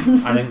Batman.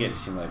 I didn't get to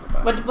see Lego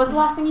Batman. What was the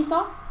last thing you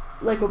saw?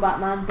 Lego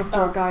Batman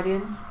before Oh.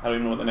 Guardians. I don't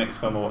even know what the next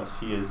film I want to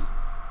see is.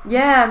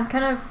 Yeah, I'm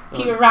kind of.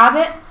 Peter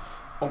Rabbit.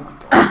 Oh my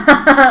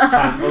god.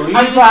 Can't believe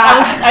I was,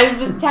 that. I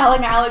was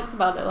telling Alex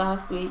about it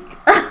last week.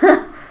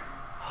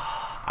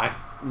 I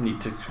need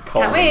to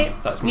call Can't him. wait.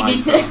 That's We my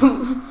need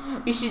film.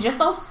 to. We should just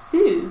all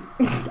sue.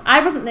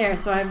 I wasn't there,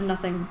 so I have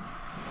nothing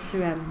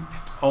to.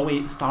 Oh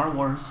wait, Star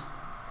Wars.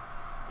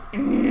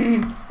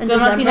 In So I've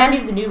not seen December? any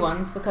of the new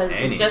ones because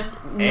Any. it's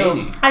just no.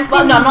 Any. I've Well,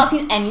 seen. no, I've not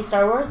seen any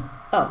Star Wars.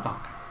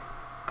 Oh.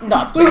 No,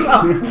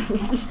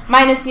 just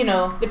minus the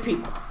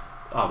prequels.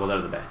 Oh well,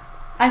 they're the best.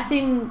 I've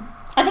seen.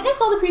 I think I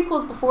saw the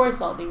prequels before I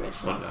saw the Like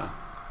originals. that.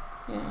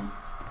 Yeah.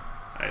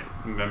 I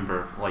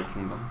remember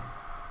liking them.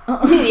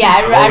 Yeah,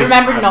 I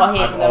remember not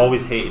hating I've them.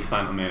 always hated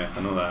Phantom Menace.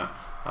 I know that.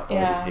 I've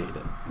Yeah. always hated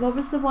it. What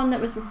was the one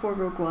that was before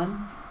Rogue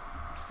One?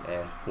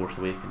 Force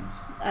Awakens.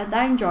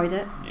 I enjoyed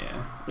it. Yeah.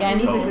 Yeah, I It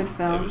need was to. a good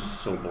film. It was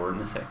so boring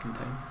the second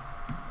time.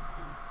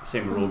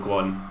 Same with Rogue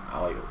One.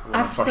 When I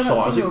I've first still saw it,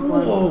 not I was seen like, Rogue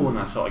One. whoa! When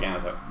I saw it again, I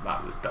was like,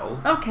 that was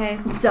dull. Okay,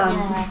 done.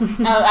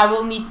 Yeah. I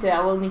will need to. I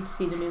will need to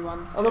see the new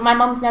ones. Although my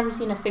mum's never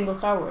seen a single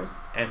Star Wars,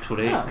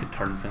 Episode 8 Oh. could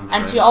turn things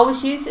and around. she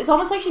always It's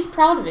almost like she's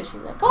proud of it. She's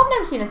like, "Oh, I've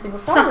never seen a single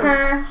Star Wars."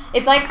 Sucker.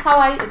 It's like how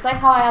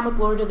I am with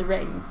Lord of the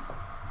Rings.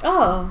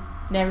 Oh,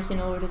 Never seen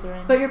a Lord of the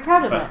Rings. but you're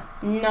proud of But-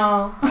 it.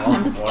 No, I love I'm Lord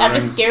of just the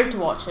Rings. scared to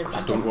watch it.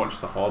 Just don't watch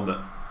The Hobbit.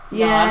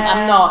 No,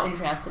 I'm not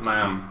interested.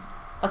 Man,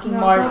 Fucking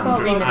Morgan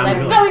Freeman's like,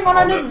 going on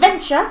an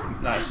adventure.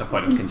 That's a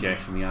point of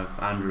congestion.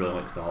 Andrew really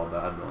likes the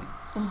Hobbit. I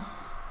don't.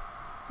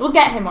 We'll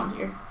get him on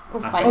here.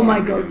 We'll fight him. Oh my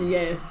god,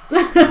 yes.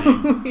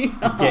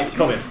 He's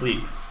probably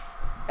asleep.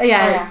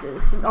 Yeah,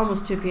 it's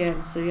almost 2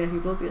 p.m, so yeah, he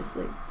will be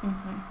asleep.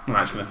 I'm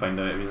actually going to find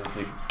out if he's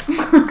asleep.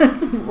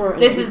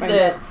 This is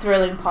the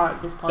thrilling part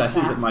of this podcast.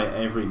 This is my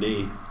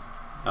everyday.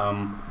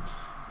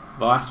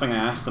 The last thing I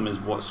asked him is,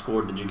 what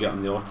score did you get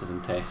on the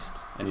autism test?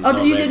 And he's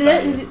you did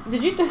it?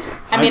 Did you do it?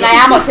 I mean, I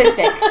am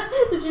autistic.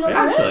 Did you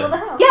not do it? What the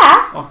hell?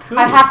 Yeah. Oh, cool.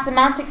 I have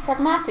semantic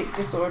pragmatic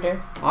disorder.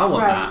 I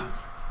want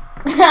that.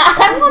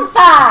 I want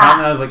that.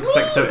 Apparently I was like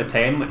 6 out of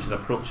 10, which is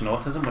approaching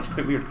autism, which is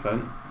quite weird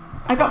because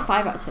I got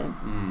 5 out of 10.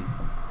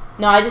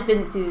 No, I just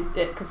didn't do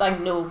it because I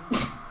know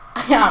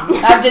I am.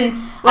 I've been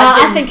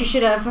I think you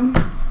should have.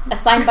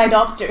 Assigned by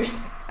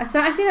doctors. I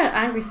seen an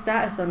angry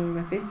status on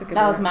my Facebook.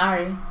 That was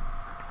Mary.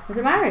 Was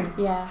it Mary?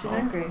 Yeah. She was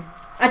angry.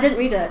 I didn't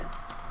read it.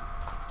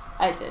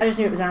 I did. I just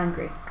knew it was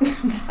angry.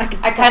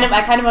 I kind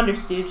of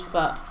understood,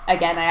 but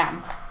again, I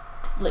am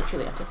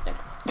literally autistic.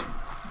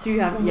 So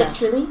you have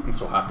literally. I'm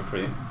so happy for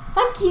you.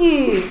 Thank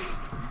you.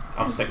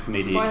 I'll stick to my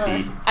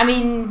ADHD. I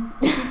mean,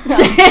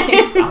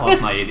 I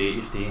love my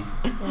ADHD.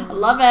 I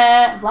love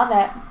it. Love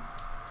it.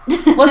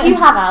 What do you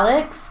have,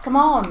 Alex? Come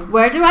on.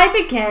 Where do I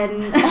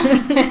begin?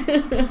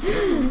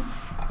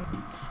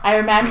 I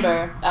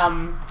remember,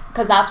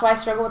 because that's why I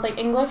struggle with like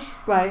English,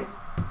 right?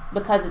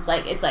 Because it's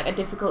like a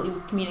difficulty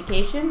with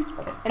communication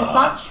and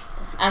such,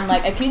 and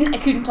like I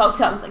couldn't talk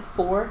till I was like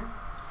 4.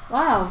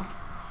 Wow.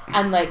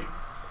 And like,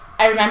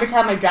 I remember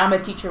telling my drama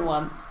teacher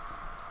once,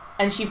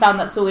 and she found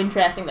that so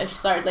interesting that she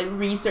started like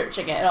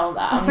researching it and all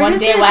that. And one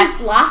day I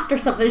just laughed or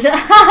something.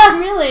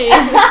 Really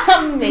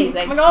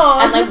amazing. Oh my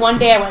god. And like one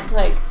day I went to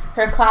like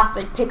her class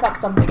to like pick up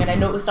something, and I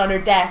noticed on her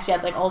desk she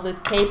had like all this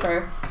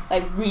paper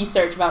like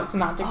research about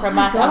semantic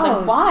pragmatic. I was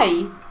like,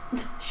 why?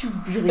 She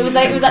really it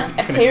was like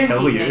a parents'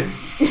 evening.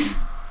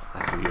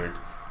 That's weird.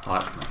 Oh,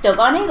 that's nice. Still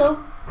got an A though.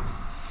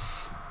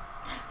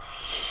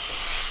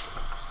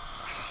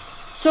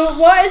 So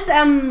what is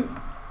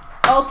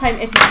all time,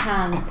 if you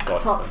can,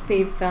 top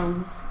 5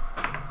 films?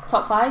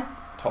 Top 5?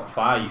 Top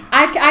 5.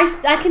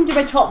 I can do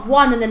my top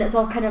 1, and then it's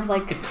all kind of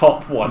like a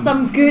top 1.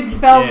 Some good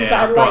films that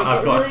I like.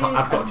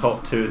 I've got a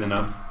top 2 then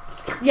I've.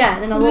 Yeah,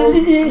 then a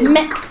little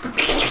mix.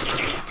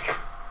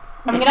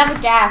 I'm gonna have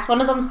a guess. One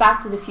of them's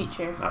Back to the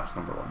Future. That's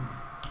number 1.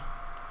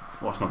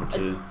 What's number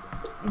 2?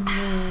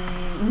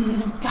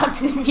 Back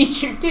to the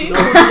Future 2. No,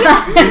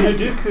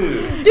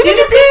 Dunuduku.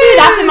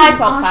 That's in my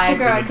top 5.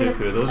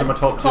 Dunuduku. Those are my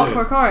top 2.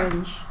 Clockwork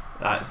Orange.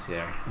 That's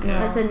there. Yeah.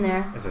 That's in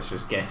there. Is this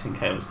just guessing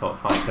Kyle's top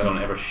 5? Because I don't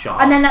ever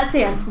shut And then that's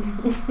the end.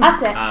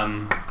 That's it.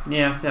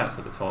 Yeah, that's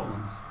at the top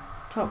ones.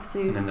 Top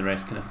 3. And then the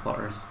rest kind of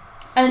flutters.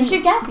 And you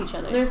should guess each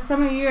other. There's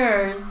some of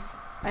yours.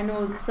 I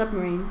know The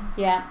Submarine.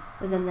 Yeah.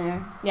 Is in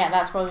there. Yeah,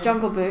 that's probably.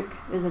 Jungle Book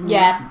is in there.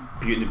 Yeah.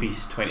 Beauty and the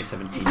Beast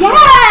 2017.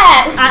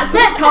 Yes! That's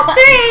it, top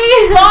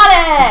 3! Got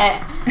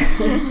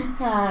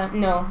it!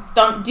 No.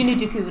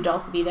 Dunuduku would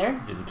also be there.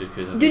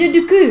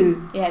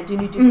 Dunuduku? Yeah,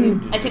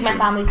 Dunuduku. I took my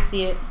family to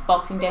see it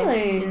Boxing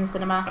Day in the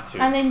cinema.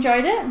 And they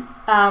enjoyed it?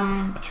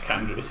 I took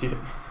Andrew to see it.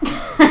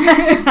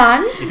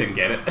 And? He didn't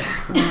get it.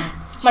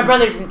 My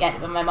brother didn't get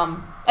it, but my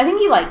mum. I think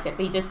he liked it,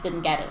 but he just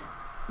didn't get it.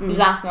 He was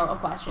asking a lot of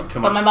questions.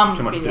 But my mum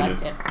really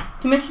liked it.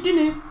 Too much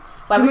Dunu.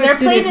 Why was there a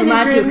plane in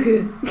his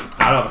room?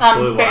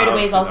 Spirited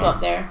Away is also up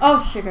there.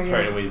 Oh, sugar,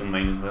 Spirited Away is in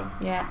mine as well.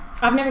 Yeah.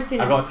 I've never seen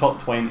it. I got a top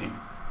 20.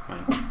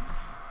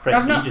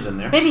 Prestige is in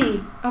there.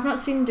 Maybe. I've not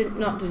seen,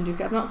 not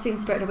Dunuduku, I've not seen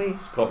Spirited Away.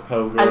 Scott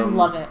Pilgrim. I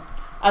love it.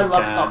 I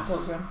love Scott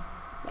Pilgrim.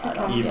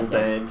 Evil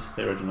Dead,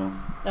 the original.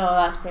 Oh,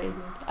 that's pretty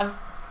good. I've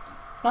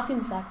not seen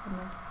the second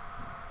one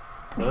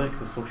though. I like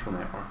The Social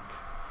Network.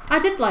 I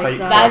did like Fight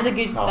that. That is a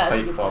good. Oh, that's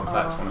Fight a good Club. film.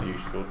 That's one I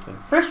usually go to.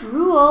 First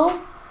rule.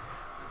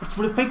 That's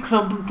what a Fight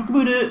Club. Don't talk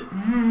about it.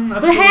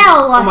 The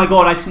hell! Oh my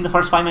god! I've seen the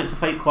first 5 minutes of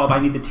Fight Club. I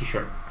need the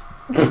T-shirt.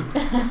 I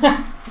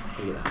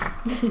hate that.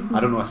 I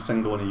don't know a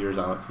single one of yours,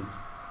 Alex's.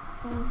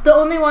 The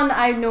only one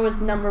I know is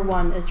number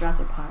 1 is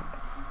Jurassic Park.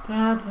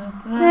 That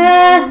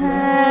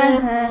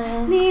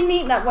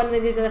one they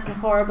did the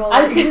horrible.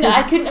 I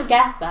couldn't have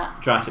guessed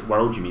that. Jurassic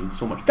World, you mean?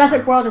 So much.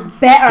 Jurassic World is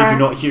better. Did you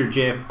not hear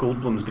Jeff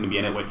Goldblum's going to be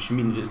in it, which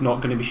means it's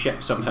not going to be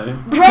shit somehow?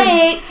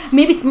 Great.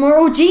 Maybe some more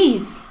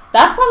OGs.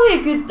 That's probably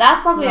a good.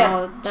 That's probably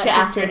a shit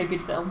actor in a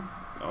good film.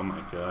 Oh my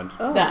god.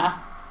 Oh. Yeah.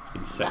 It's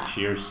been 6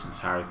 years since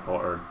Harry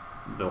Potter,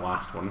 the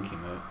last one, came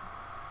out.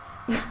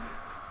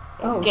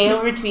 Oh. Gail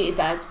retweeted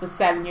that it was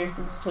 7 years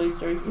since Toy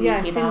Story 3 came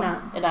I've seen out,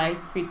 that. and I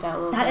freaked out a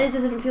little That bit.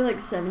 doesn't feel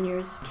like 7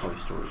 years. Toy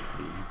Story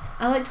 3.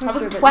 I like Toy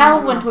Story. I was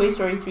 12 when Toy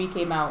Story 3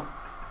 came out.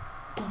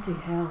 Bloody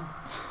hell.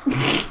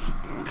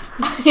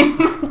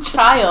 I'm a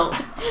child.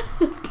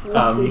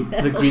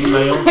 The Green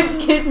Mile.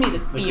 Give me the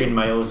The fear. Green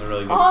Mile is a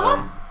really good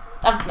film.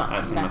 I've not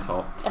That's seen in that. the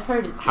top. I've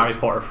heard it's Harry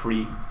good. Potter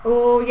 3.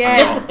 Oh, yeah.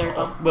 Just the third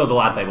one. Well, the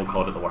Lad Bible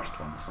called it the worst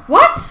one. So.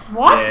 What?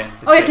 Yeah,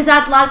 Oh, yeah, because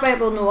that Lad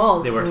Bible know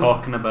all. They were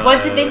talking about.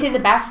 What did they say the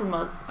best one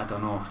was? I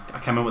don't know. I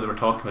can't remember what they were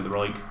talking about. They were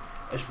like,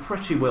 it's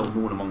pretty well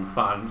known among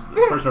fans.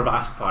 The Prisoner of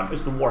Azkaban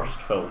is the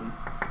worst film.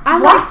 I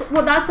liked.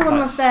 Well, that's the one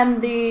with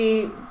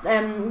the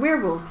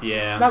werewolves.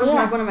 Yeah, that was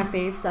one of my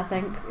faves. I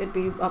think it'd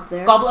be up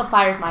there. Goblet of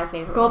Fire is my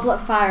favourite. Goblet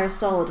of Fire is a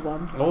solid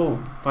one. Oh,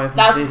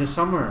 500 Days of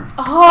Summer.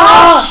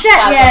 Oh shit!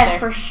 Yeah,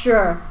 for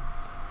sure.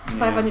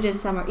 500 Days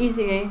of Summer,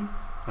 easy. Eh?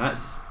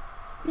 That's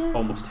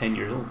almost 10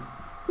 years old.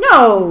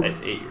 No,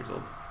 it's 8 years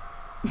old.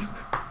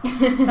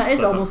 That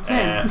is almost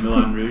 10.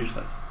 Moulin Rouge.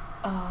 That's.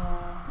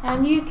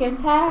 And you can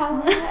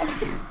tell.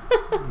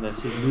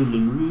 This is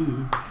Moulin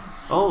Rouge.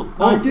 Oh,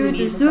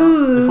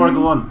 before I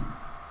go on,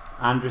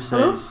 Andrew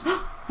says,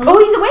 "Oh,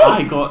 he's awake."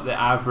 I got the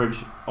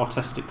average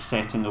autistic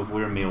setting of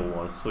where male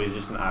was, so he's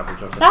just an average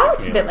autistic. That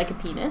looks male. a bit like a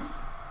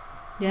penis.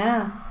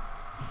 Yeah.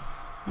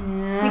 We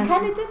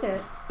kind of did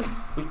it.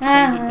 We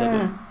kind of did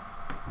it.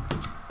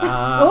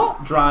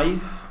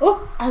 Drive.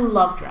 Oh, I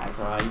love Drive.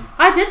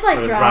 I did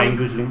like Drive. Ryan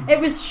Gosling. It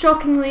was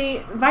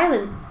shockingly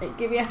violent. It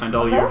gave you a and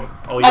all your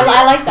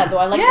I like that though.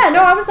 I like. Yeah,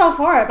 no, I was all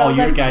for it. But all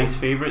your guys'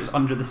 favourites,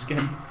 Under the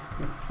Skin.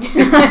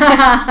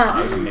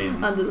 That was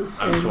amazing. Under the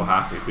Skin. I was so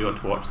happy. We got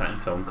to watch that in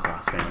film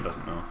class. Anyone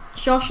doesn't know.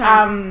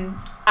 Shawshank.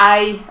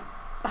 I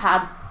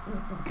had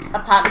a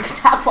panic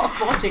attack whilst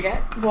watching it.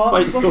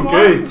 What? It's so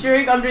good.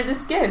 During Under the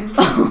Skin.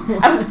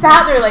 I was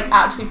sat there like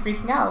actually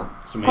freaking out.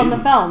 From the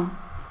film.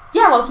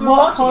 Yeah, whilst we were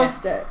watching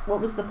caused it?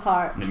 What was the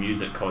part? The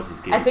music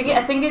causes gay. I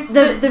think it's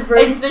the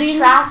road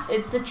scenes.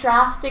 It's the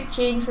drastic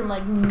change from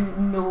like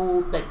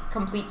no like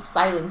complete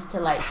silence to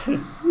like. That's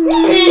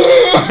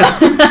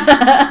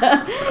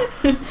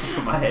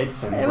what my head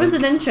sounds like. It was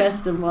an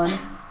interesting one.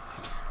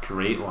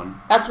 Great one.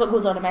 That's what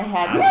goes on in my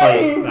head. That's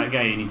like, that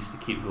guy needs to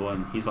keep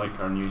going. He's like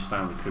our new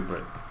Stanley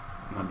Kubrick.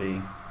 Maybe.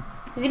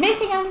 Is he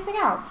making anything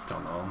else?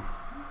 Don't know.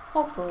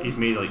 Hopefully. He's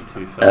made like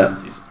 2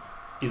 films.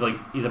 He's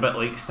a bit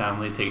like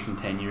Stanley. It takes him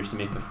 10 years to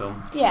make a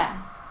film. Yeah.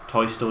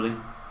 Toy Story.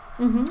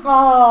 Mm-hmm.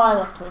 Oh, I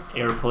love Toy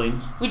Story.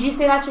 Airplane. Would you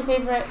say that's your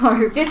favourite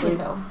Disney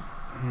film?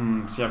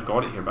 See, I've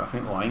got it here, but I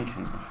think The Lion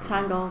King's my favourite.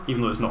 Tangled.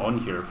 Even though it's not on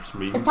here for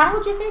some reason. Is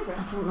Tangled your favourite?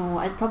 I don't know.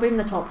 I'd probably in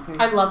the top 3.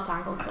 I love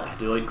Tangled. I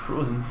do like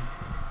Frozen.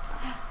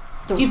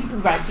 Do you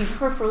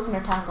prefer Frozen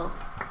or Tangled?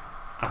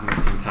 I've not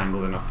seen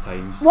Tangled enough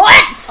times.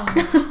 What?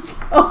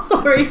 Oh,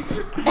 sorry.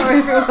 Sorry,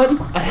 everyone.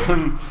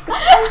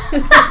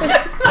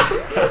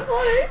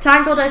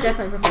 Tangled, I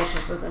definitely prefer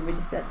to Frozen. We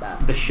just said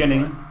that. The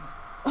Shining.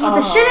 Oh,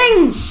 The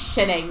Shining.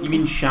 Shining. You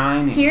mean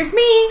Shining? Here's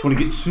me. Do you want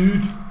to get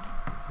sued?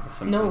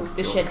 No,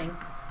 The Shining.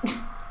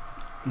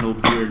 No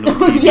beer, no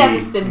TV. Yeah, The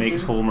Simpsons.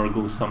 Makes Homer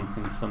go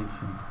something.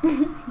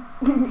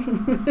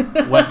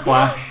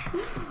 Whiplash.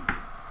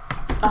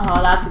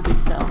 Oh, that's a good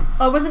film.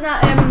 Oh, wasn't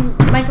that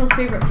Michael's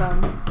favourite film?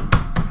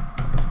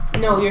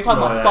 No, you're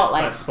talking about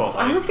Spotlight. So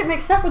I always get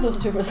mixed up with those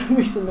two for some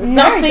reason. They're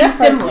nothing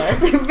similar.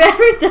 They're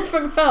very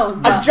different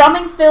films. A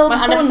drumming film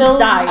and a film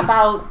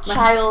about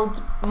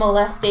child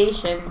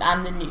molestation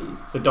and the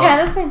news. The Dark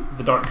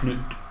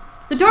Knut.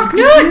 The Dark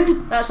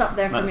Knut! That's up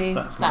there for me.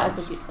 That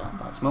is a good film.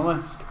 That's my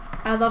list.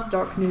 I love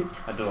Dark Knut.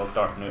 I do love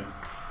Dark Knut.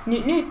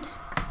 Knut.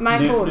 My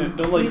phone.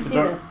 Don't like you the see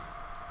dark. this?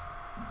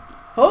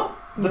 Oh?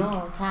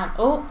 No, can't.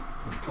 Oh.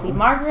 Queen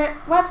Margaret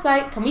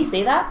website. Can we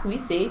say that? Can we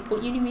say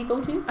what uni we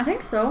go to? I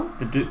think so.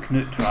 The Duke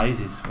Knut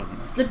Rises, wasn't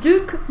it? The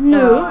Duke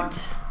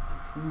Knut.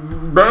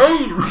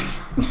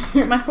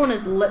 My phone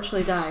has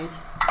literally died.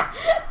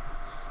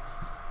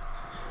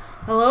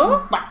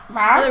 Hello?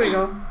 Oh, there we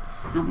go.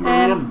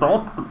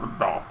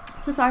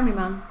 Swiss Army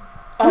Man.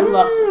 I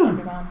love Swiss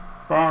Army Man.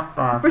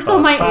 Bristol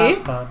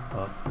Mighty.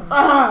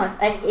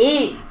 I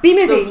hate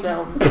B-movie. those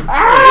films.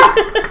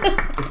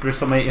 Is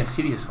Bristol Mighty a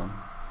serious one?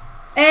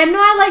 No,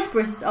 I liked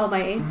Bruce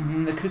Almighty.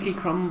 The cookie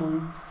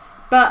crumbles.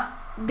 But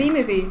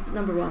B-movie,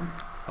 number 1.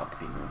 Fuck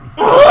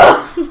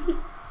B-movie.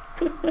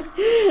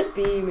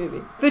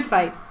 B-movie. Food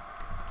Fight.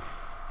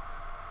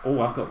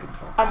 Oh, I've got good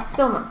talk. I've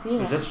still not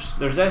seen it.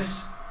 There's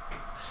this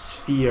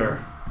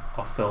sphere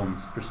of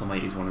films. Bristol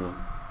Mighty is one of them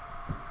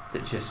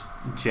that just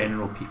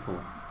general people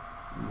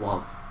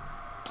love.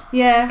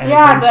 Yeah. And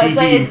yeah, it's on TV,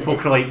 but and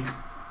folk are like,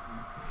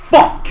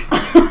 fuck.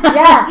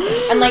 Yeah,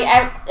 and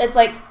like it's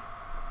like.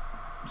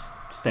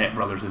 Step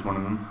Brothers is one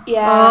of them.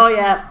 Yeah. Oh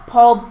yeah.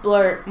 Paul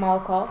Blart Mall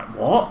Cop.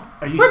 What?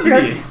 Are you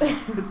serious?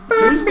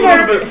 Who's going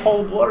on about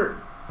Paul Blart?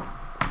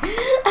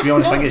 To be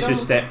honest, I think it's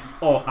just Step.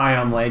 Oh, I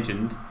Am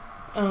Legend.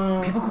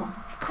 People go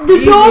crazy.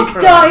 The dog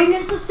dying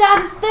is the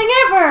saddest thing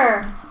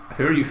ever.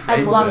 Who are you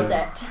friends with? I loved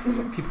it.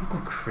 People go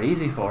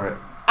crazy for it.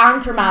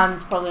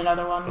 Anchorman's probably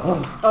another one.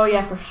 Oh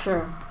yeah, for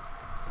sure.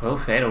 Will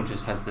Ferrell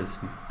just has this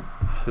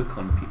hook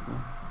on people.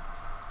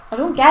 I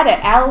don't get it.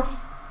 Elf.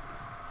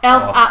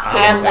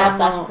 Absolutely. Elf's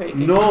actually pretty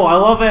good. No, I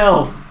love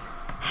Elf.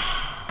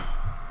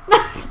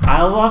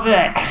 I love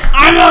it.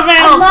 I love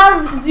Elf. I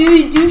love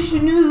Zooey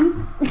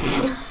Duchenu.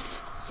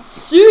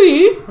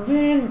 Zooey?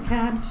 When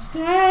can I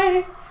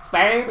stay?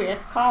 Baby,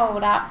 it's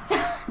cold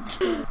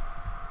outside.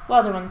 What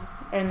other ones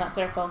are in that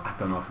circle? I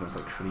don't know if there's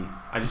like 3.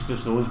 Just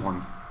those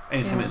ones.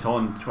 Anytime it's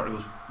on, Twitter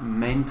goes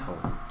mental.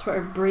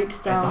 Twitter breaks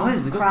down. It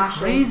does. They go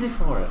crazy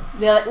for it.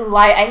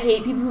 I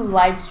hate people who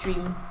live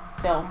stream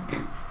film.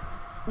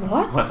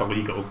 What? That's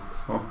illegal.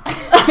 So.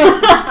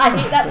 I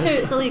hate that too.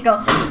 It's illegal.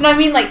 No, I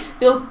mean like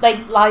they'll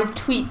like live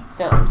tweet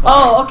films.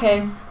 Oh,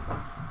 okay.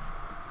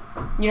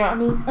 You know what I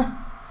mean?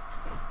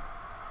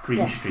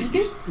 Green Street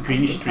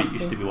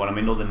used to be one. I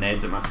mean, all the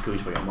Neds at my school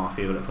used to be like, my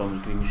favourite film is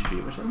Green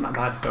Street, which isn't a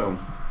bad film.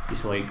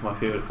 Used to like, my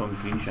favourite film is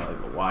Green Street.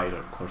 Like, but why?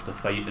 Because the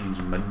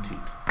fighting's minted.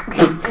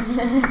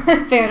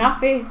 Fair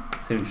enough, eh?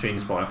 Same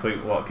Trainspotting. I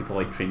think a lot of people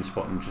like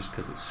Trainspotting just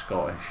because it's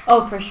Scottish.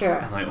 Oh, for sure.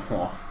 And like,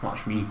 oh,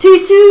 that's me.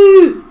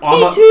 T2!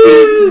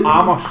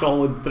 I'm a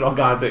solid drug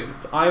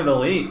addict. I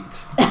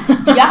relate.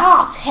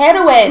 Yes,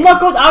 heroin. Oh my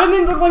god, I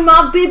remember when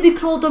my baby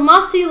crawled on my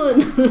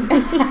ceiling.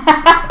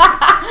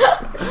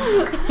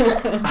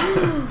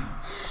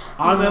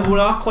 I remember when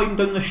I climbed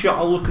down the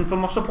shutter looking for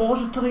my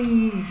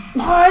suppositories.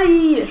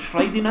 Aye. It's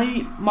Friday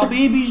night, my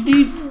baby's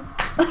dead.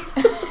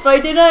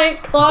 Friday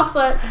night,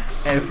 classic.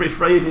 Every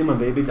Friday my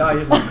baby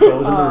dies and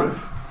falls on the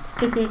roof.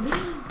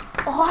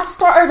 Oh, I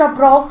started a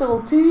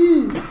brothel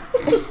too.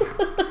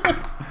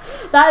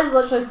 That is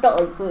literally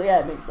Scotland, so yeah,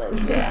 it makes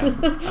sense. Yeah.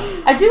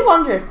 I do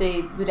wonder if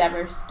they would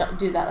ever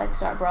do that, like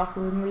start a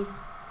brothel in Leith.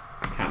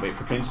 Can't wait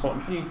for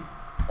Trainspotting 3.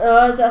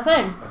 Is that a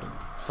thing?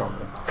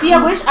 Probably. See,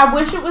 I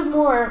wish it was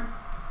more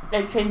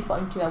like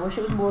Trainspotting 2. I wish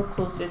it was more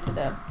closer to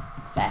the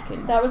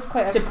second. That was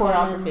quite a to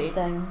pornography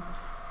thing.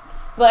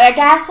 But I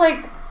guess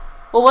like,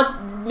 well, what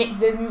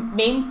the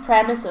main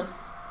premise of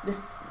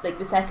this, like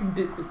the second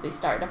book, was they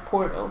started a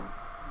portal,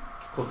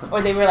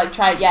 or they were like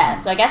so I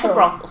guess a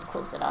brothel's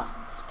close enough.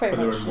 It's pretty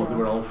much. They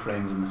were all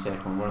friends in the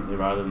second one, weren't they?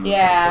 Rather than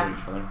yeah,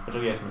 each other, which I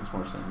guess makes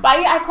more sense. But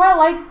I quite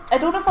like. I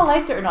don't know if I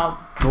liked it or not.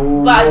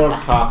 No more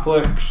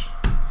Catholics.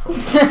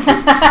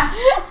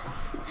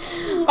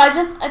 But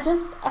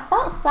I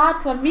felt sad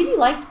because I really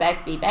liked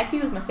Begbie. Begbie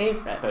was my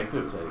favourite. Begbie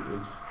was very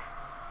good.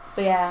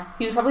 But yeah,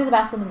 he was probably the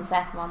best one in the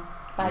second one.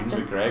 But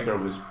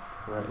McGregor was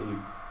pretty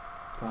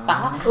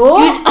bad.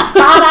 Good,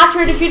 bad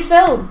actor in a good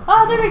film.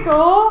 Oh, there we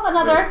go.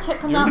 Another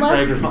tick on that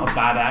list. McGregor's not a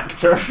bad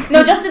actor.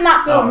 No, just in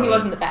that film, he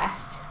wasn't the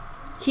best.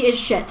 He is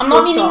shit. I'm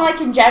not meaning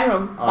like in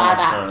general bad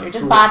actor,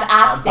 just bad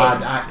acting.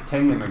 Bad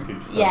acting in a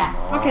good film.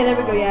 Yes. Okay, there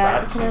we go.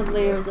 Yeah, it kind of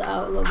layers it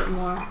out a little bit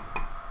more.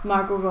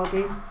 Margot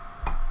Robbie.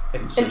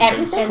 In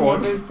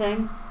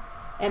everything.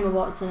 Emma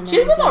Watson. And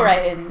she was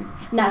alright in.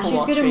 Nah, she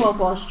was good in Wolf of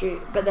Wall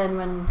Street, but then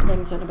when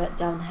things went a bit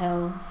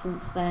downhill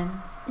since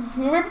then.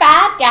 We're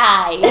bad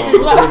guys. This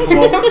is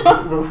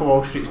what Wolf of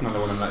Wall Street's another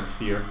one in that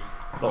sphere.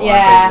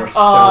 Yeah. We're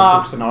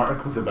still posting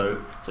articles about.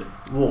 It's like,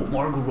 whoa,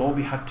 Margot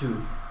Robbie had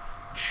to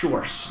show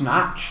her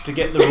snatch to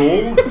get the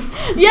role.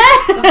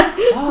 Yeah.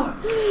 Fuck.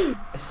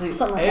 It's like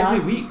something like every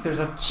that. week there's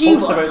a she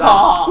post was about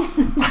hot.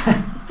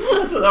 that.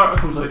 That's what the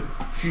article's like.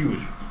 She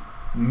was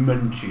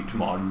minted,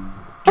 man.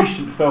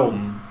 Decent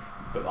film,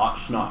 but that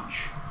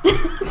snatch.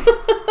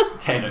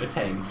 10 out of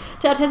 10.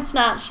 10 out of 10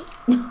 snatch.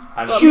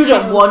 Should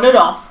have won an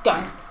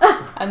Oscar.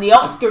 And the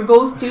Oscar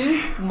goes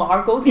to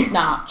Margot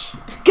Snatch.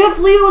 Give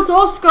Leo his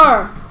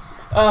Oscar!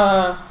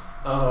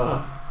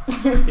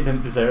 He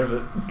didn't deserve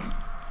it.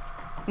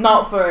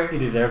 Not for... He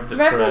deserved it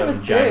Reverend for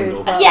was Django.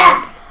 good.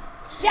 Yes!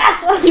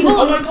 Yes! People,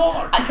 oh my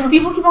god!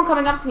 People keep on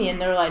coming up to me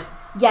and they're like,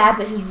 yeah,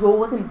 but his role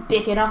wasn't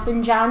big enough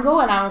in Django.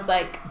 And I was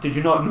like... Did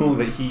you not know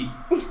that he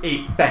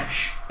ate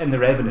fish in The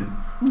Revenant?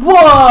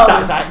 Whoa!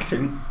 That's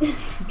acting.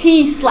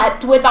 He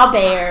slept with a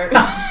bear.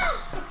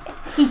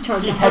 He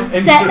turned He up had on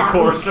set that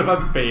intercourse week. with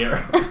a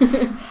bear.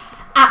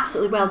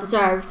 Absolutely well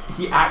deserved.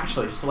 He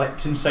actually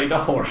slept inside a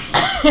horse.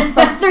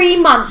 For 3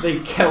 months. They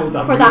killed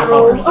him for with that a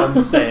role. horse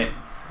on set.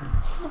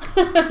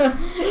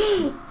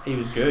 He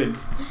was good.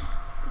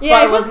 Yeah,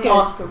 but it was wasn't good.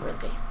 Oscar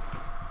worthy.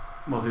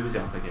 Well, who was he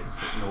up against?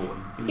 No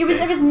one. It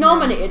was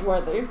nominated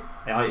worthy.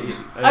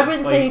 I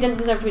wouldn't say he didn't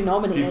deserve to be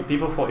nominated.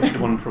 People thought he should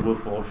have won for Wolf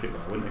of Wall Street,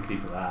 but I wouldn't agree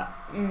with that.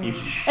 He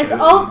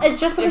It's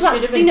just because that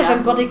scene of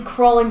him bloody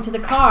crawling to the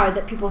car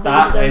that people think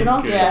he deserves an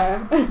Oscar.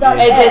 Yeah.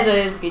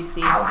 It is a good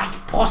scene. I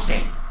like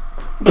pussy.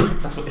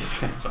 That's what it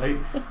says, right?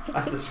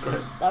 That's the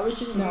script. That was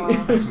just no.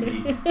 That's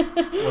me.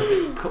 Was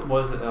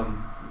it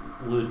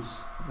Ludes?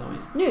 No,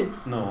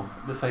 nudes. No,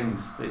 the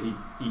things that he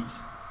eats.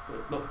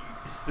 No,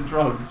 it's the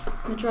drugs.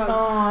 The drugs.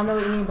 Oh, I know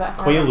what you mean, but I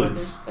can't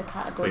Quaaludes. I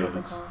don't know what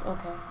they're called.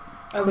 Okay.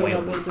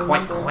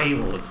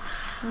 Quaaludes.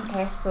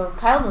 Okay, so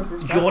Kyle knows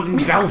his drugs. Jordan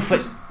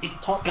Belfort, he's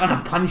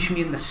gonna punch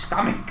me in the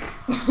stomach.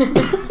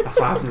 That's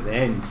what happens at the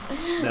end.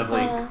 They have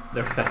like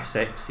their 5th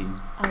sex scene.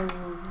 I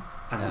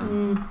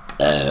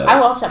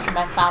watched that with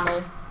my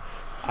family.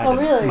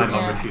 Really? My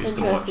mum refused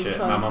to watch it.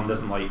 My mum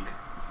doesn't like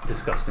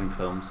disgusting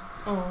films.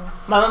 Oh,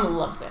 my mum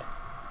loves it.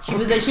 She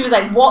was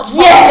like, watch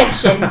Pulp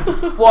Fiction.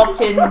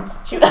 Walked in.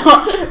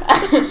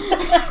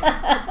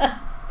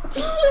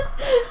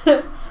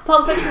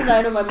 Pulp Fiction's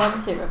I know my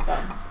mum's favourite film.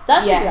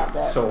 That should be up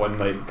there. So when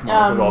like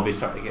Margot Robbie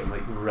started getting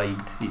like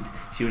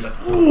she was like,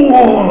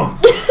 whoa!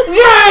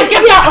 Yeah,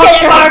 get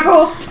that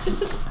Margot!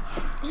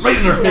 Right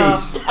in her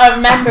face. I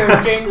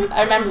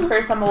remember the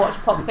first time I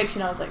watched Pulp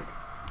Fiction, I was like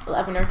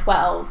 11 or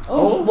 12.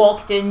 Oh,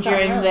 walked in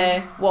during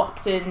the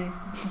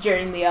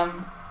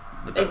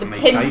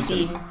pimp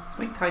scene. Is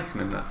Mike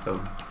Tyson in that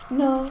film?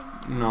 No,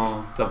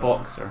 the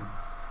boxer.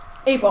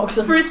 A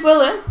boxer. Bruce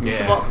Willis,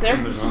 the boxer.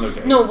 There's another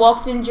guy. No,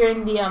 walked in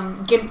during the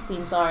gimp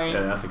scene. Sorry.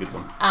 Yeah, that's a good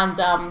one. And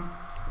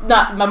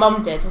my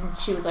mum did, and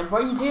she was like,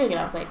 "What are you doing?" And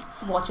I was like,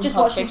 "Watching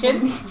Pulp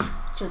Fiction."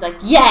 She was like,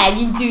 "Yeah,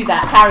 you do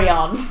that. Carry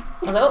on." I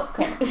was like, "Oh,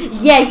 okay."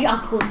 Yeah, I'll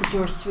close the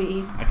door,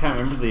 sweetie. I can't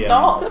remember the.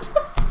 Stop.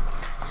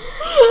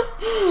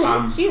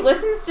 She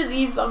listens to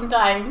these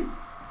sometimes.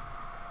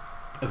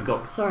 Have we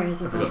got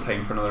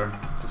time for another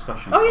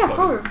discussion? Oh yeah,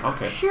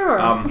 okay. Sure.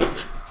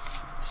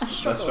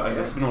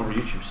 It's been over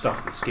YouTube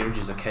stuff that scared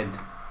you as a kid.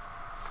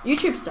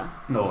 YouTube stuff?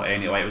 No,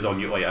 anyway, it was on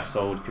YouTube. Like, I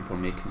saw people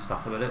making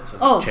stuff about it. So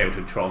it's like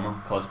childhood trauma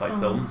caused by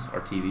films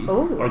or TV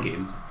or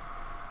games.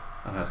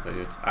 And that's quite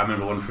good. I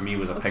remember one for me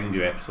was a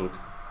Pingu episode.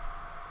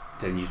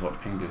 Didn't you watch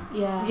Pingu?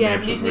 Yeah. Yeah.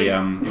 Episode where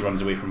he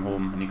runs away from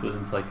home and he goes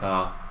into like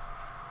not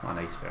an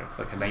iceberg,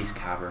 like a nice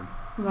cavern.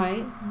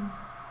 Right.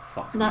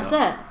 Fucked and that's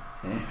up. it?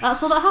 Yeah.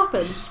 That's all that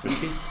happened? It's just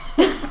spooky.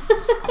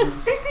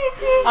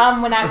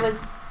 When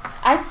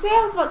I'd say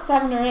I was about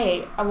 7 or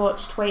 8, I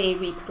watched 28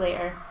 Weeks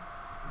Later.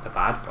 The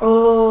bad one.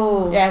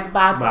 Oh. Yeah, the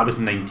bad one. When I was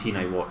 19,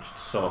 I watched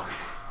Saw.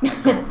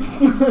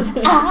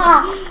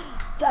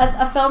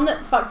 A film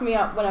that fucked me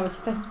up when I was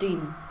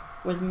 15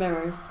 was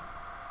Mirrors.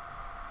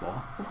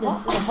 What?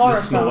 This is a horror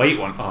film. Snow White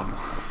one? Oh no.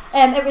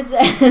 It was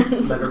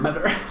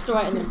Mirror. Snow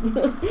White and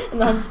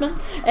the Huntsman.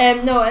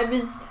 No, it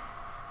was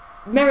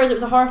Mirrors. It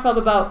was a horror film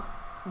about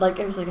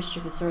it was like a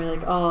stupid story,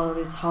 like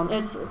this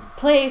haunted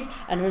place,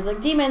 and it was like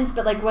demons,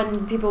 but like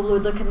when people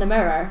would look in the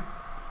mirror,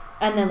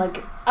 and then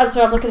like I'm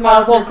looking in the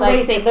mirror, walk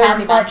away, their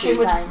reflection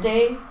would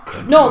stay.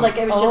 No, like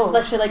it was just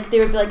literally like they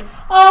would be like,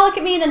 oh look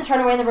at me, and then turn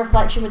away, and the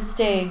reflection would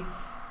stay.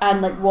 And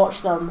like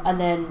watch them, and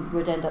then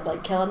would end up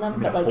like killing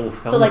them. But like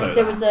so, like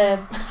there was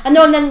and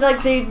then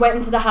like they went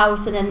into the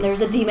house, and then there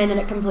was a demon, and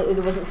it completely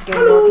wasn't scary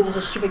because there's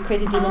a stupid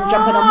crazy demon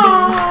jumping on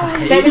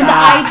beams. But it was the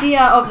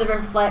idea of the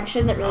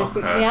reflection that really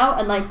freaked me out.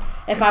 And like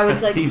if I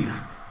was 15. Like,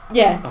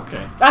 yeah,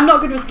 okay, I'm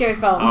not good with scary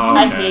films.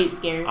 I hate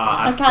scary films.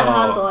 I can't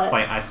handle it.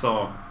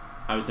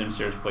 I was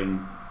downstairs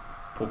playing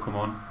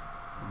Pokemon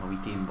on my wee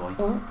Game Boy.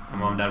 And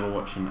Mum and Dad were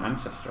watching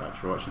Ancestor.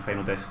 Actually, were watching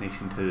Final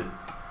Destination 2, and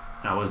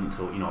I wasn't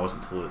to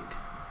look.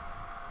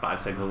 But I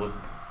decided to look.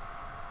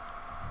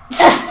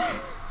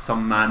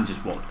 Some man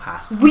just walked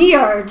past.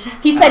 Weird.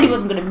 He said he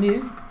wasn't going to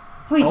move.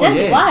 Oh, he did?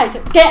 Yeah. Why?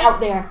 Get out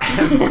there.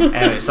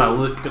 Anyway, so I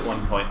looked at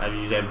one point. Have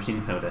you ever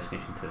seen Final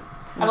Destination 2?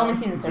 I've only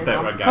seen the third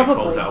one. It's a bit where a guy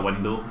falls out a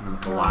window and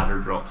like a ladder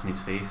drops in his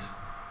face.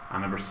 I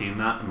remember seeing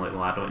that and like the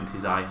ladder went into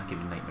his eye. It gave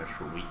me nightmares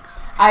for weeks.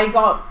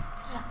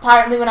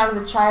 Apparently when I was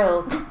a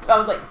child, I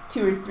was like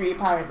 2 or 3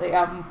 apparently,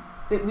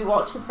 we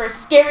watched the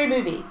first scary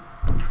movie.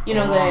 You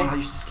know,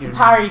 the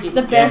parody.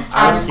 The best.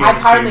 And I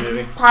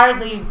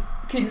apparently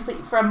couldn't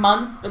sleep for a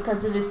month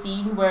because of the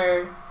scene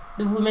where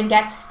the woman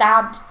gets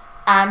stabbed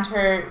and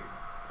her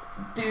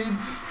boob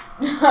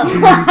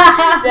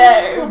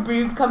the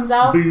boob comes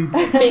out.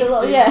 Fake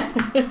boob. Yeah.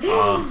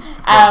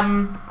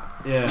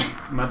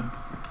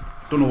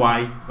 Don't know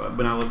why, but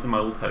when I lived in my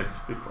old house,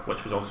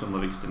 which was also in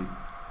Livingston,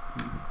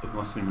 it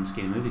must have been when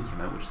Scary Movie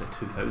came out, which is like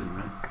 2000,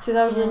 right?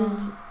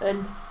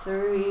 2003.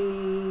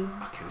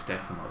 Okay, it was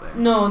definitely not there.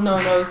 No,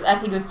 I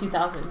think it was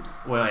 2000.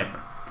 Well,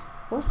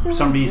 for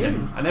some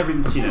reason, I never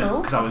even seen it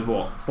because I was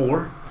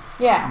 4?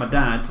 Yeah. My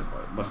dad, it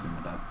must have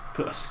been my dad,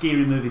 put a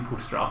Scary Movie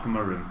poster up in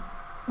my room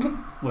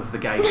with the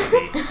guy's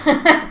face.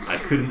 I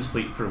couldn't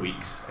sleep for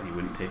weeks, and he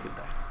wouldn't take it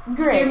down.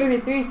 Great. Scary Movie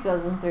 3 is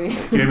 2003.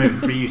 Scary Movie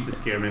 3 used to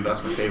scare me, but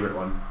that's my favourite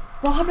one.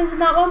 What happens in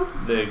that one?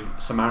 The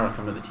Samara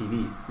coming at the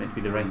TV. It's meant to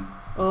be the ring.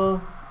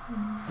 Oh.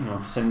 You know,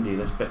 Cindy,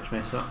 this bitch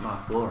messed up my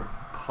floor.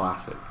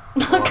 Classic.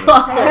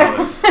 Classic.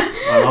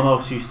 My mum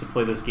also used to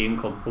play this game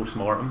called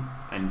Postmortem,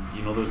 and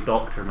you know those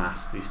doctor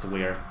masks they used to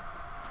wear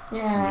in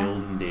the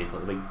olden days,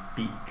 like the big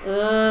beak.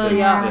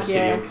 The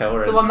serial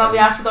killer. The one that we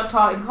actually got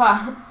taught in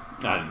class.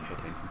 I didn't pay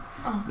attention.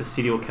 Oh. The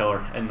serial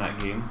killer in that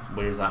game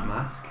wears that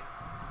mask.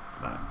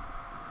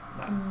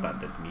 That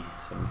did me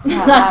some.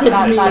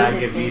 That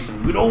gave me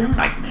some good old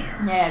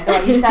nightmares. Yeah, no,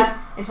 I used to.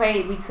 It's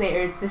 28 Weeks Later.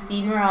 It's the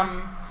scene where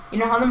you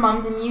know how the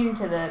mum's immune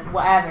to the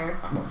whatever.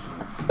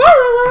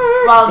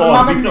 Spoiler! Well, the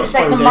mum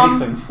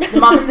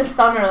and the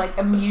son are like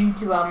immune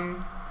to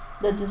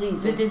the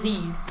disease. The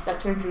disease that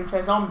turns you into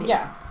a zombie.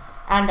 Yeah.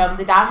 And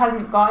the dad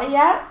hasn't got it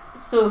yet,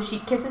 so she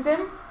kisses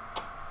him.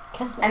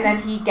 And then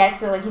he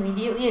gets it like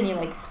immediately, and he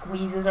like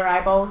squeezes her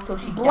eyeballs till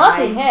she dies.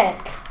 Bloody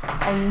heck!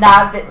 And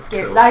that bit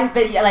scared. Cool. That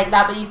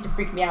bit used to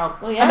freak me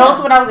out. Well, yeah. And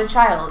also when I was a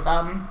child,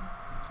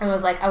 it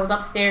was like I was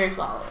upstairs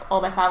while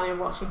all my family were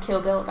watching Kill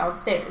Bill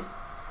downstairs.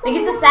 I think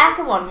it's the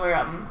second one where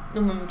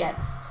the woman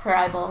gets her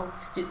eyeball.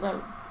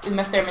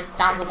 Uma Thurman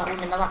stands on that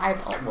woman as an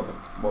eyeball.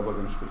 What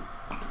about the street?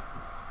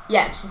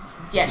 Yeah,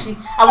 she.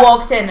 I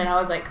walked in and I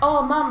was like,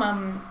 "Oh,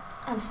 Mum,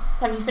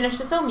 have you finished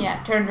the film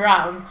yet?" Turned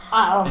around.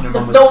 Oh.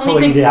 The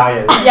only thing. The eye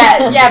out.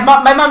 Yeah.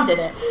 My mum did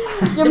it.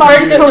 The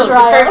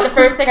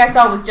first thing I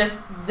saw was just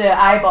the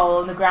eyeball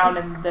on the ground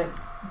and the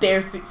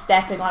barefoot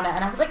stepping on it,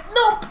 and I was like,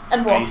 "Nope,"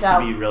 and walked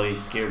out. I used to be really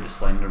scared of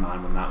Slender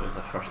Man when that was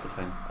the first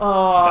thing.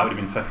 Oh. That would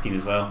have been 15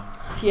 as well.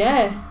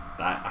 Yeah.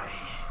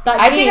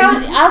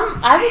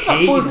 I was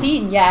about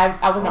 14. Yeah,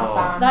 I was not a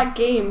fan. That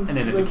game. And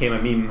then it became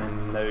a meme,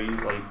 and now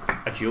he's like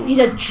a joke. He's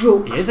a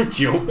joke. He is a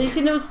joke. Have you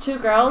seen those two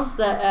girls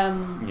that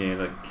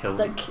that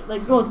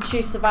killed.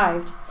 she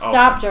survived.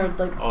 Stabbed her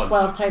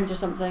 12 times or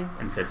something.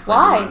 And said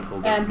why?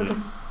 Because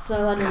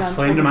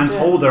Slenderman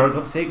told her,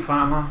 God's sake,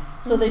 Fatima.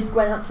 So they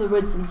went up to the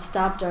woods and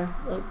stabbed her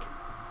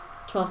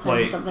 12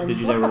 times or something. Did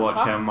you ever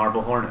watch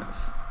Marble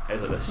Hornets? It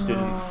was like this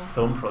student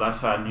film pro. That's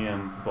how I knew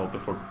him. Well,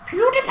 before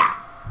PewDiePie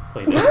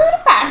played it.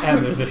 And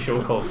there was a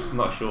show called,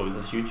 not a show, it was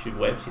this YouTube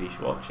web series. You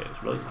should watch it.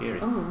 It's really scary.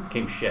 It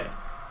became shit.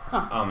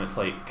 It's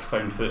like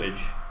found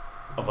footage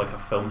of like a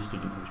film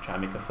student who's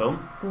trying to make a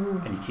film.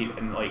 And you keep,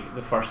 and like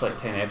the first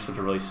 10 episodes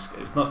are really,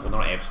 it's not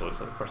episodes,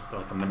 like the first,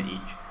 a minute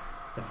each.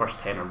 The first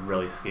 10 are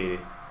really scary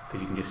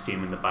because you can just see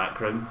them in the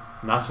background.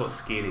 And that's what's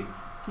scary.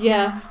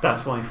 Yeah.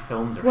 That's why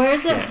films are Where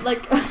is shit. it?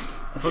 Like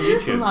that's on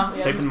YouTube.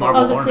 Second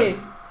Marble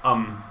Hornets.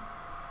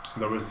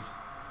 There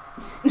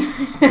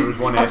was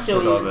one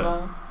episode of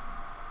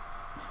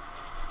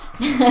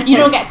it. You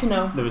don't get to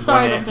know. There was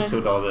one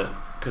episode of it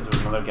because there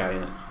was another guy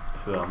in it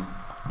who I'll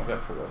get a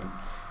photo of him.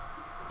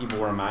 He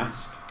wore a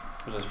mask.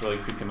 It was this really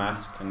creepy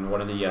mask, and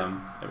one of the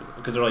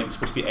because they're like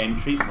supposed to be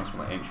entries, must be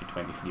like entry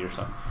 23 or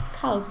something.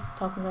 Kyle's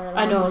talking very loud.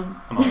 I know.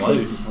 I'm not loud.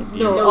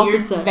 No, you're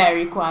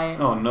very quiet.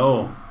 Oh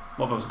no!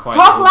 What if I was quiet?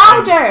 Talk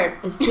louder.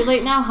 It's too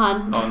late now,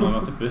 Han. Oh no! I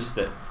have to boost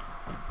it.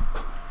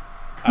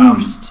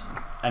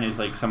 And it's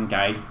like some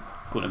guy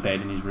going to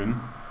bed in his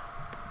room,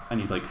 and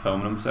he's like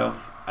filming himself,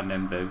 and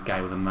then the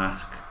guy with the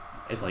mask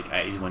is like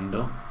at his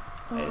window.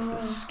 It's the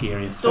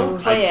scariest thing. Don't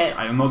play it.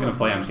 I'm not going to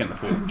play it, I'm just getting the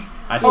phone.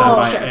 I stand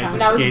by it, it's the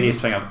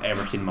scariest thing I've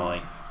ever seen in my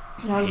life.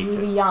 When I was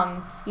really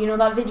young, you know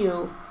that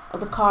video of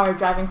the car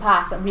driving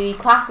past, that really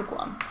classic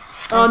one?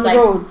 On the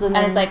roads. And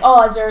it's like,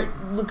 oh, is there,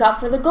 look out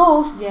for the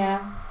ghost.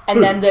 Yeah.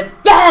 And then the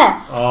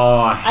bah!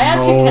 Oh, I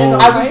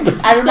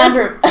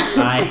remember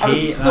I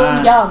was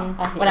so young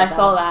when I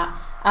saw that.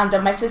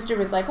 And my sister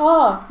was like,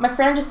 oh, my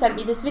friend just sent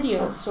me this video.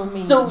 That's so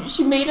mean. So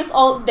she made us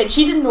all, like,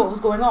 she didn't know what was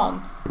going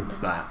on.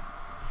 That.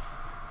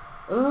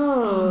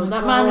 Oh,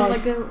 that man looked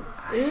like a...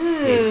 I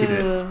hated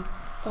it.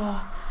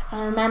 Oh,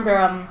 I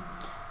remember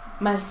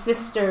my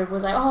sister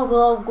was like, oh,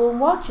 well, I'll go and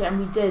watch it. And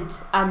we did.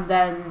 And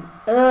then...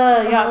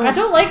 I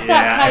don't like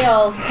that,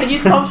 Kyle. Can you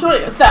stop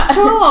showing us that?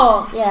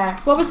 Stop! Yeah.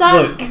 What was that?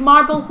 Look.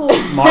 Marble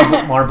Homes.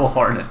 Marble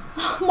Hornets.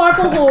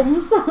 Marble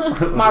Homes.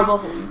 Marble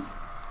Homes.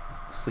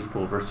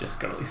 Sleepovers, just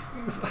girly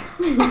things.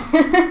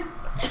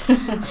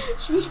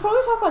 We should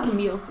probably talk about the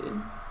meal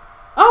soon.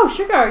 Oh,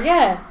 sugar,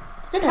 yeah.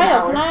 It's been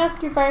Kyle, can I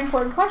ask you a very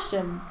important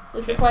question?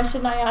 It's a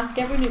question I ask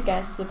every new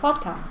guest to the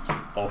podcast.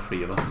 All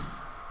three of us.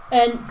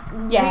 And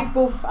we've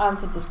both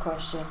answered this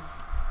question.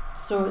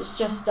 So it's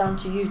just down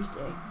to you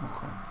today.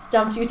 Okay. It's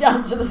down to you to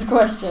answer this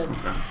question.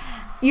 Okay.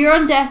 You're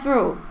on death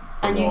row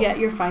and you get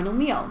your final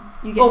meal.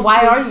 You get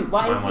why are you?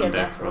 Why is he on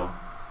death row?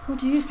 What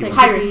do you think?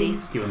 Piracy.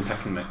 Stealing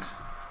pick and mix.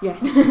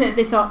 Yes.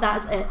 They thought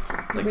that's it.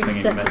 Like we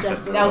sent to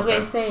death row. That was what I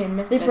was saying,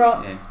 misfits. They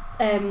brought...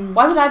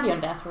 why would I be on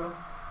death row?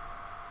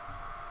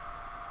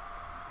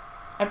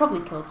 I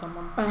probably killed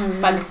someone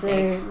by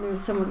mistake. There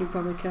was someone you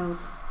probably killed.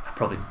 I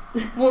probably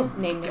won't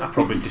name names. I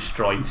probably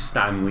destroyed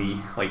Stan Lee,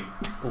 like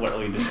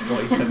literally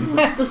destroyed him.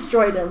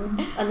 Destroyed him,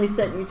 and they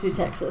sent you to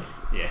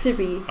Texas to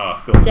be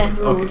death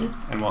rowed. Okay.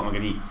 And what am I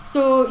going to eat?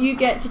 So you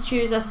get to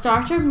choose a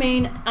starter,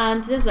 main,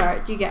 and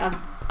dessert. You get an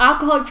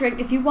alcoholic drink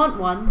if you want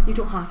one. You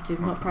don't have to.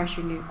 I'm not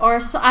pressuring you. Or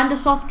and a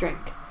soft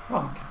drink.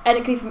 Oh, okay. And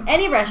it can be from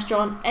any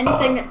restaurant,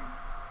 anything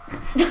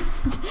that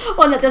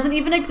one that doesn't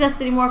even exist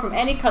anymore, from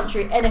any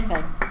country,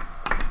 anything.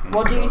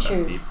 What do you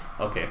choose?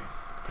 Okay,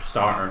 for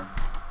starter,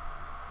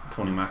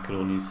 Tony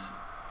Macaroni's.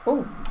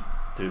 Oh.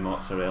 Do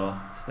mozzarella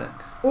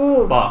sticks.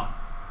 Oh. But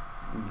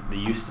they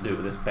used to do it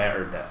with this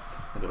better dip.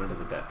 They got rid of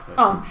the dip.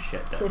 Some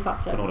shit dip. So they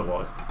fucked it. I don't know what it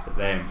was. But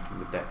then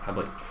the dip had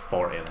like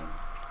 40 of them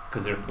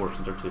because their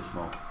portions are too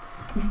small.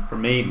 For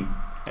main,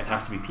 it'd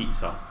have to be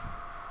pizza.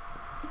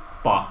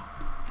 But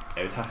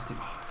it would have to.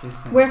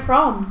 Where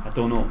from? I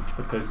don't know,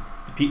 because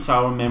the pizza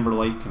I remember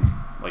liking,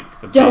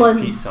 like the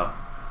Dylan's. best pizza.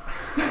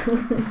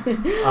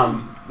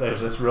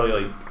 There's this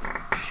really like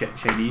shit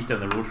Chinese down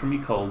the road from me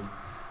called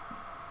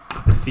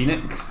the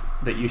Phoenix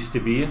that used to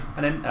be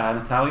an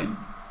Italian,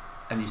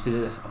 and used to do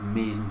this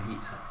amazing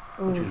pizza,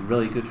 which was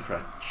really good for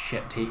a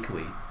shit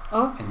takeaway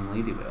in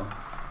Ladywell.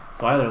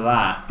 So either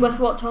that. With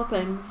what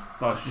toppings?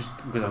 Well, it's just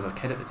because I was a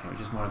kid at the time. It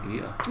was just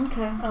margarita.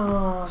 Okay.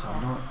 Oh. So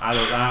I'm not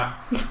either that.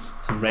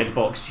 Some red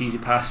box cheesy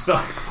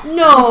pasta.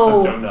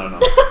 No. No.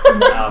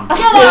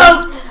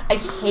 I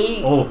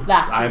hate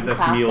that cheesy I have this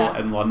pasta. meal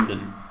in London.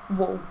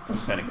 Whoa.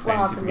 It's been expensive.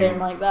 What happened there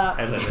like that?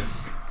 It was like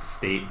this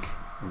steak,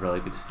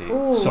 really good steak.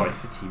 Ooh. Sorry,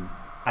 Fatima.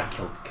 I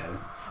killed the cow.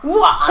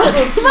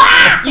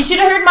 What? You should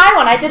have heard my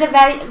one. I did a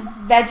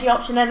veggie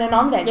option and a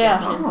non-veggie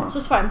option. Oh.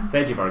 Just fine.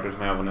 Veggie burgers,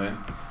 may I have one of them?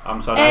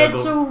 So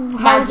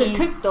how is it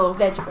cooked though?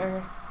 Veggie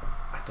burger.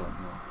 I don't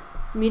know.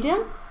 Medium?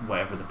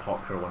 Whatever the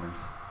popular one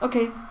is.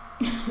 Okay.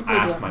 I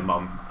asked my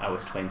mum. I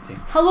was 20.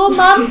 Hello,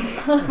 Mum.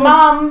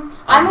 Mum,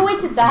 I'm away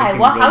to die.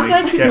 How do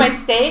I cook my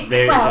steak?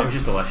 It was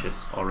just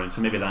delicious all round.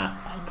 So maybe that.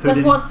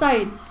 With what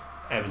sides?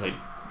 It was like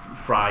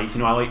fries.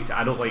 You know,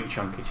 I don't like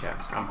chunky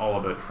chips. I'm all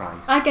about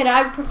fries. I get it.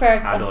 I prefer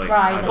a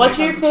fry. What's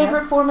your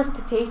favourite form of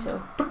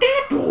potato?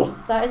 Potato.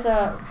 That is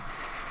a.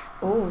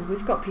 Oh,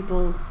 we've got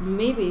people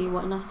maybe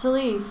wanting us to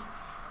leave.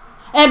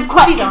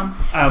 Quick on.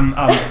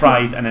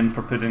 Fries, and then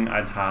for pudding,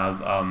 I'd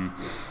have. I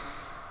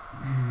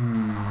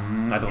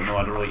don't know.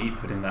 I don't really eat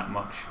pudding that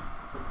much.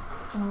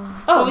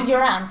 What was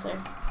your answer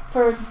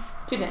for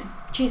pudding?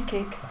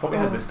 Cheesecake. I thought we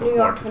had this till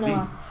quarter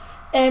to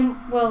 3.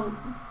 Well,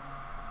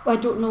 I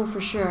don't know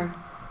for sure.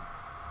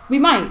 We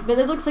might, but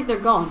it looks like they're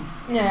gone.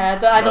 Yeah,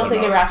 I don't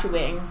think they were actually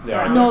waiting. They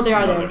are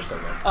there. They're still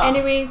there. Oh.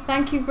 Anyway,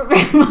 thank you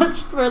very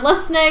much for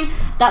listening.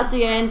 That's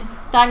the end.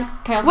 Thanks,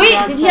 Kyle. Wait,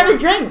 did you have a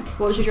drink?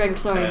 What was your drink?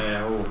 Sorry.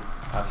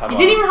 You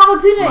didn't even have a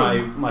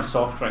pudding. My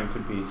soft drink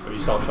would be. Are you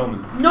still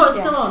filming? No, it's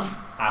still on.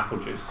 Apple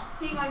juice.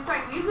 Hey guys,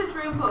 sorry, we have this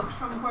room booked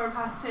from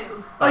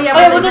 2:15. Oh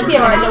yeah, we'll just be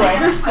alright. Don't worry,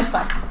 it's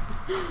fine.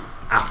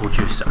 Apple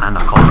juice and a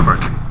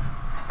Copperberg.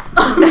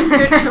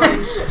 Good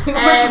choice.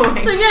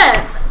 So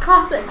yeah,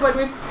 classic when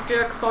we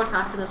do a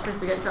podcast in this place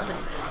we get interrupted.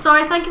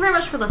 Sorry, thank you very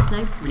much for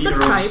listening.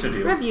 Subscribe,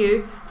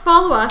 review,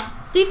 follow us.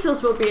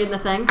 Details will be in the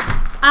thing.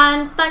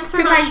 And thanks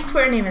very much. Put my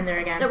Twitter name in there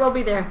again. It will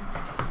be there.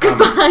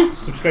 Goodbye.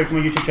 Subscribe to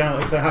my YouTube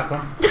channel,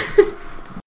 Hackland.